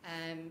talent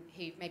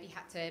who've maybe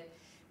had to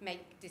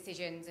make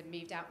decisions and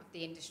moved out of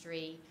the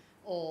industry,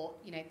 or,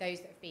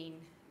 those that have been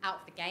out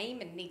of the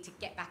game and need to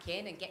get back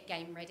in and get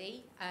game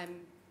ready.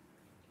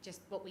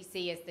 Just what we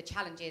see as the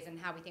challenges and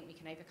how we think we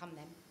can overcome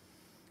them.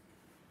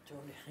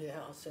 Yeah,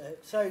 I'll say it.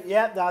 So,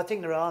 yeah, I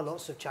think there are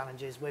lots of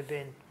challenges. We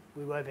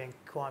were being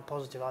quite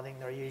positive. I think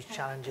there are huge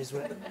challenges.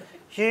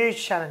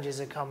 Huge challenges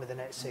that come with the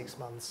next 6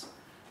 months.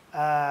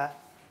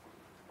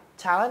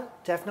 Talent,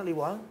 definitely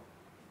one.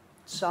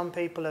 Some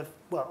people have,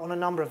 on a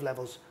number of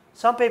levels,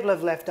 some people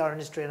have left our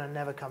industry and are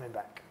never coming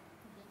back.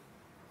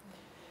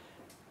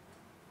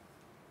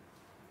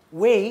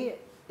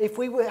 If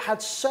we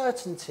had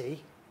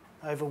certainty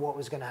over what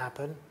was going to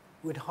happen,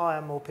 we'd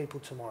hire more people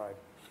tomorrow.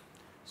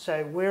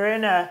 So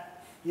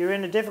you're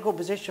in a difficult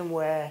position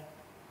where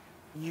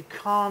you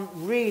can't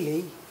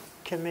really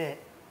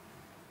commit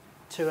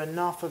to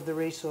enough of the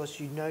resource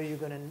you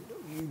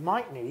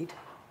might need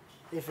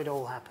if it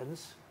all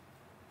happens,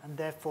 and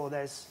therefore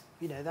that's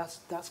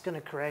going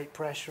to create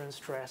pressure and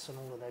stress and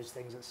all of those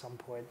things at some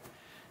point.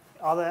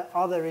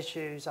 Other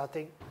issues, I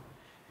think,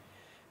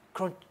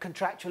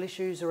 contractual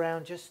issues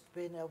around just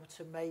being able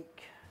to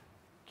make,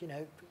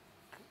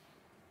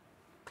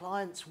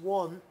 clients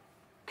want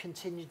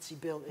contingency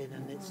built in,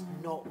 and it's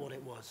not what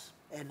it was,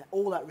 and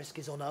all that risk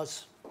is on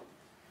us.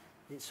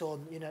 It's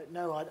on,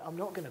 no, I'm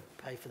not going to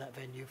pay for that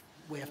venue.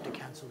 We have to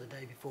cancel the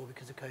day before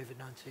because of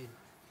COVID-19.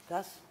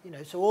 That's,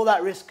 so all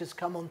that risk has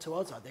come onto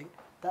us, I think.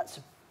 That's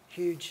a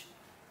huge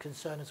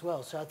concern as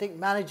well. So I think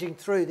managing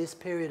through this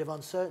period of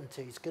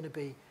uncertainty is going to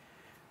be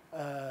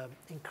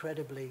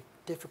incredibly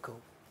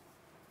difficult.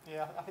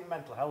 Yeah, I think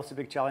mental health is a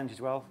big challenge as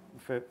well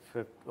for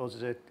us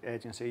as an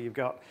agency. You've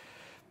got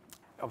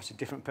obviously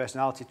different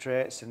personality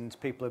traits, and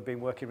people have been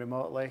working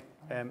remotely.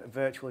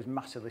 Virtual is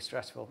massively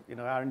stressful.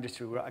 Our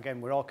industry,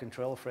 we're all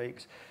control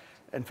freaks,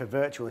 and for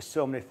virtual, there's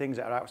so many things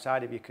that are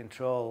outside of your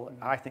control.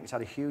 I think it's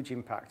had a huge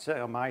impact,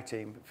 certainly on my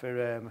team,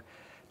 for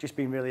just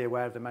being really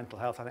aware of the mental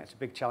health. I think it's a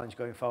big challenge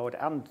going forward,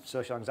 and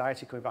social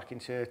anxiety coming back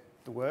into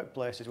the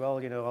workplace as well.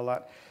 All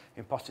that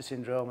imposter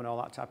syndrome and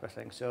all that type of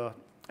thing. So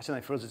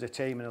certainly for us as a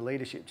team and a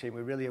leadership team,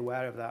 we're really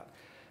aware of that.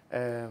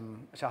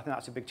 So I think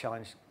that's a big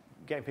challenge.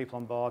 Getting people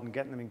on board and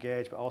getting them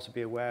engaged, but also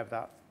be aware of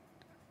that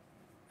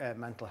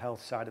mental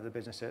health side of the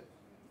business that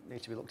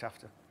needs to be looked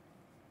after.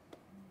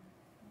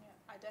 Yeah,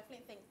 I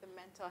definitely think the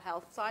mental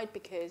health side,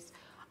 because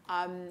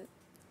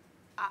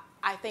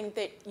I think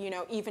that,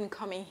 even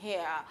coming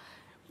here,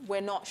 we're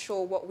not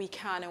sure what we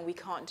can and we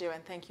can't do,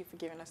 and thank you for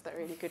giving us that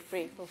really good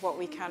brief of what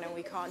we can and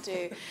we can't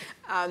do.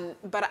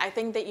 But I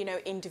think that,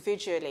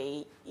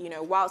 individually,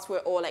 whilst we're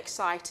all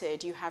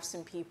excited, you have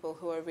some people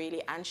who are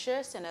really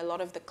anxious, and a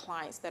lot of the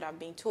clients that I've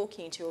been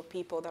talking to, or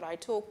people that I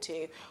talk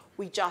to,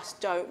 we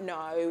just don't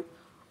know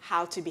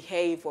how to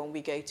behave when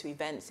we go to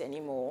events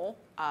anymore.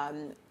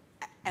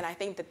 And I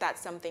think that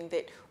that's something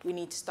that we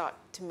need to start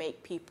to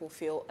make people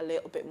feel a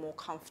little bit more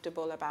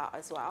comfortable about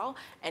as well,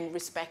 and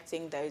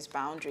respecting those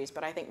boundaries.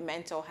 But I think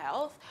mental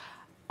health,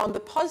 on the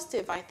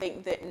positive, I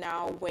think that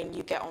now when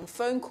you get on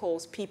phone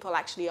calls, people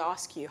actually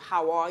ask you,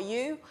 how are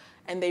you?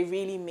 And they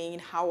really mean,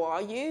 how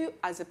are you?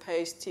 As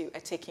opposed to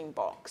a ticking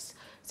box.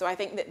 So I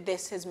think that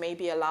this has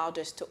maybe allowed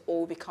us to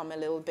all become a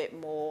little bit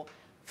more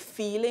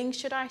feeling,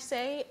 should I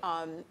say,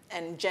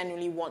 and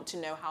genuinely want to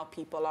know how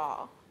people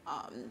are.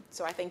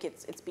 So I think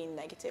it's been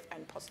negative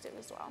and positive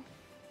as well.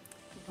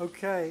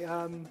 Okay,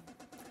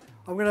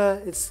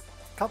 it's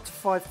up to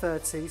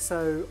 5:30,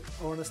 so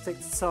I want to stick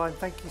to time.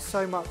 Thank you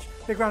so much.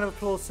 Big round of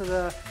applause to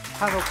the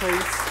panel,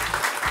 please.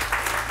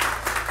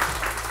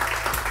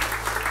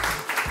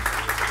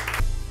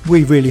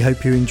 We really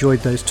hope you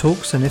enjoyed those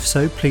talks, and if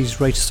so, please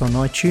rate us on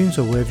iTunes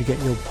or wherever you get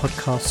your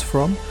podcasts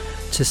from.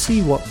 To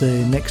see what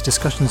the next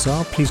discussions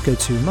are, please go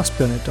to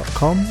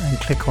mustbeonit.com and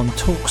click on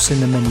Talks in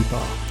the menu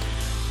bar.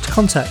 To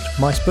contact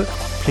Micebook,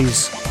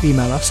 please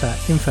email us at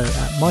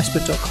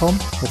info@micebook.com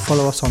or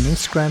follow us on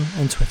Instagram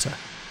and Twitter.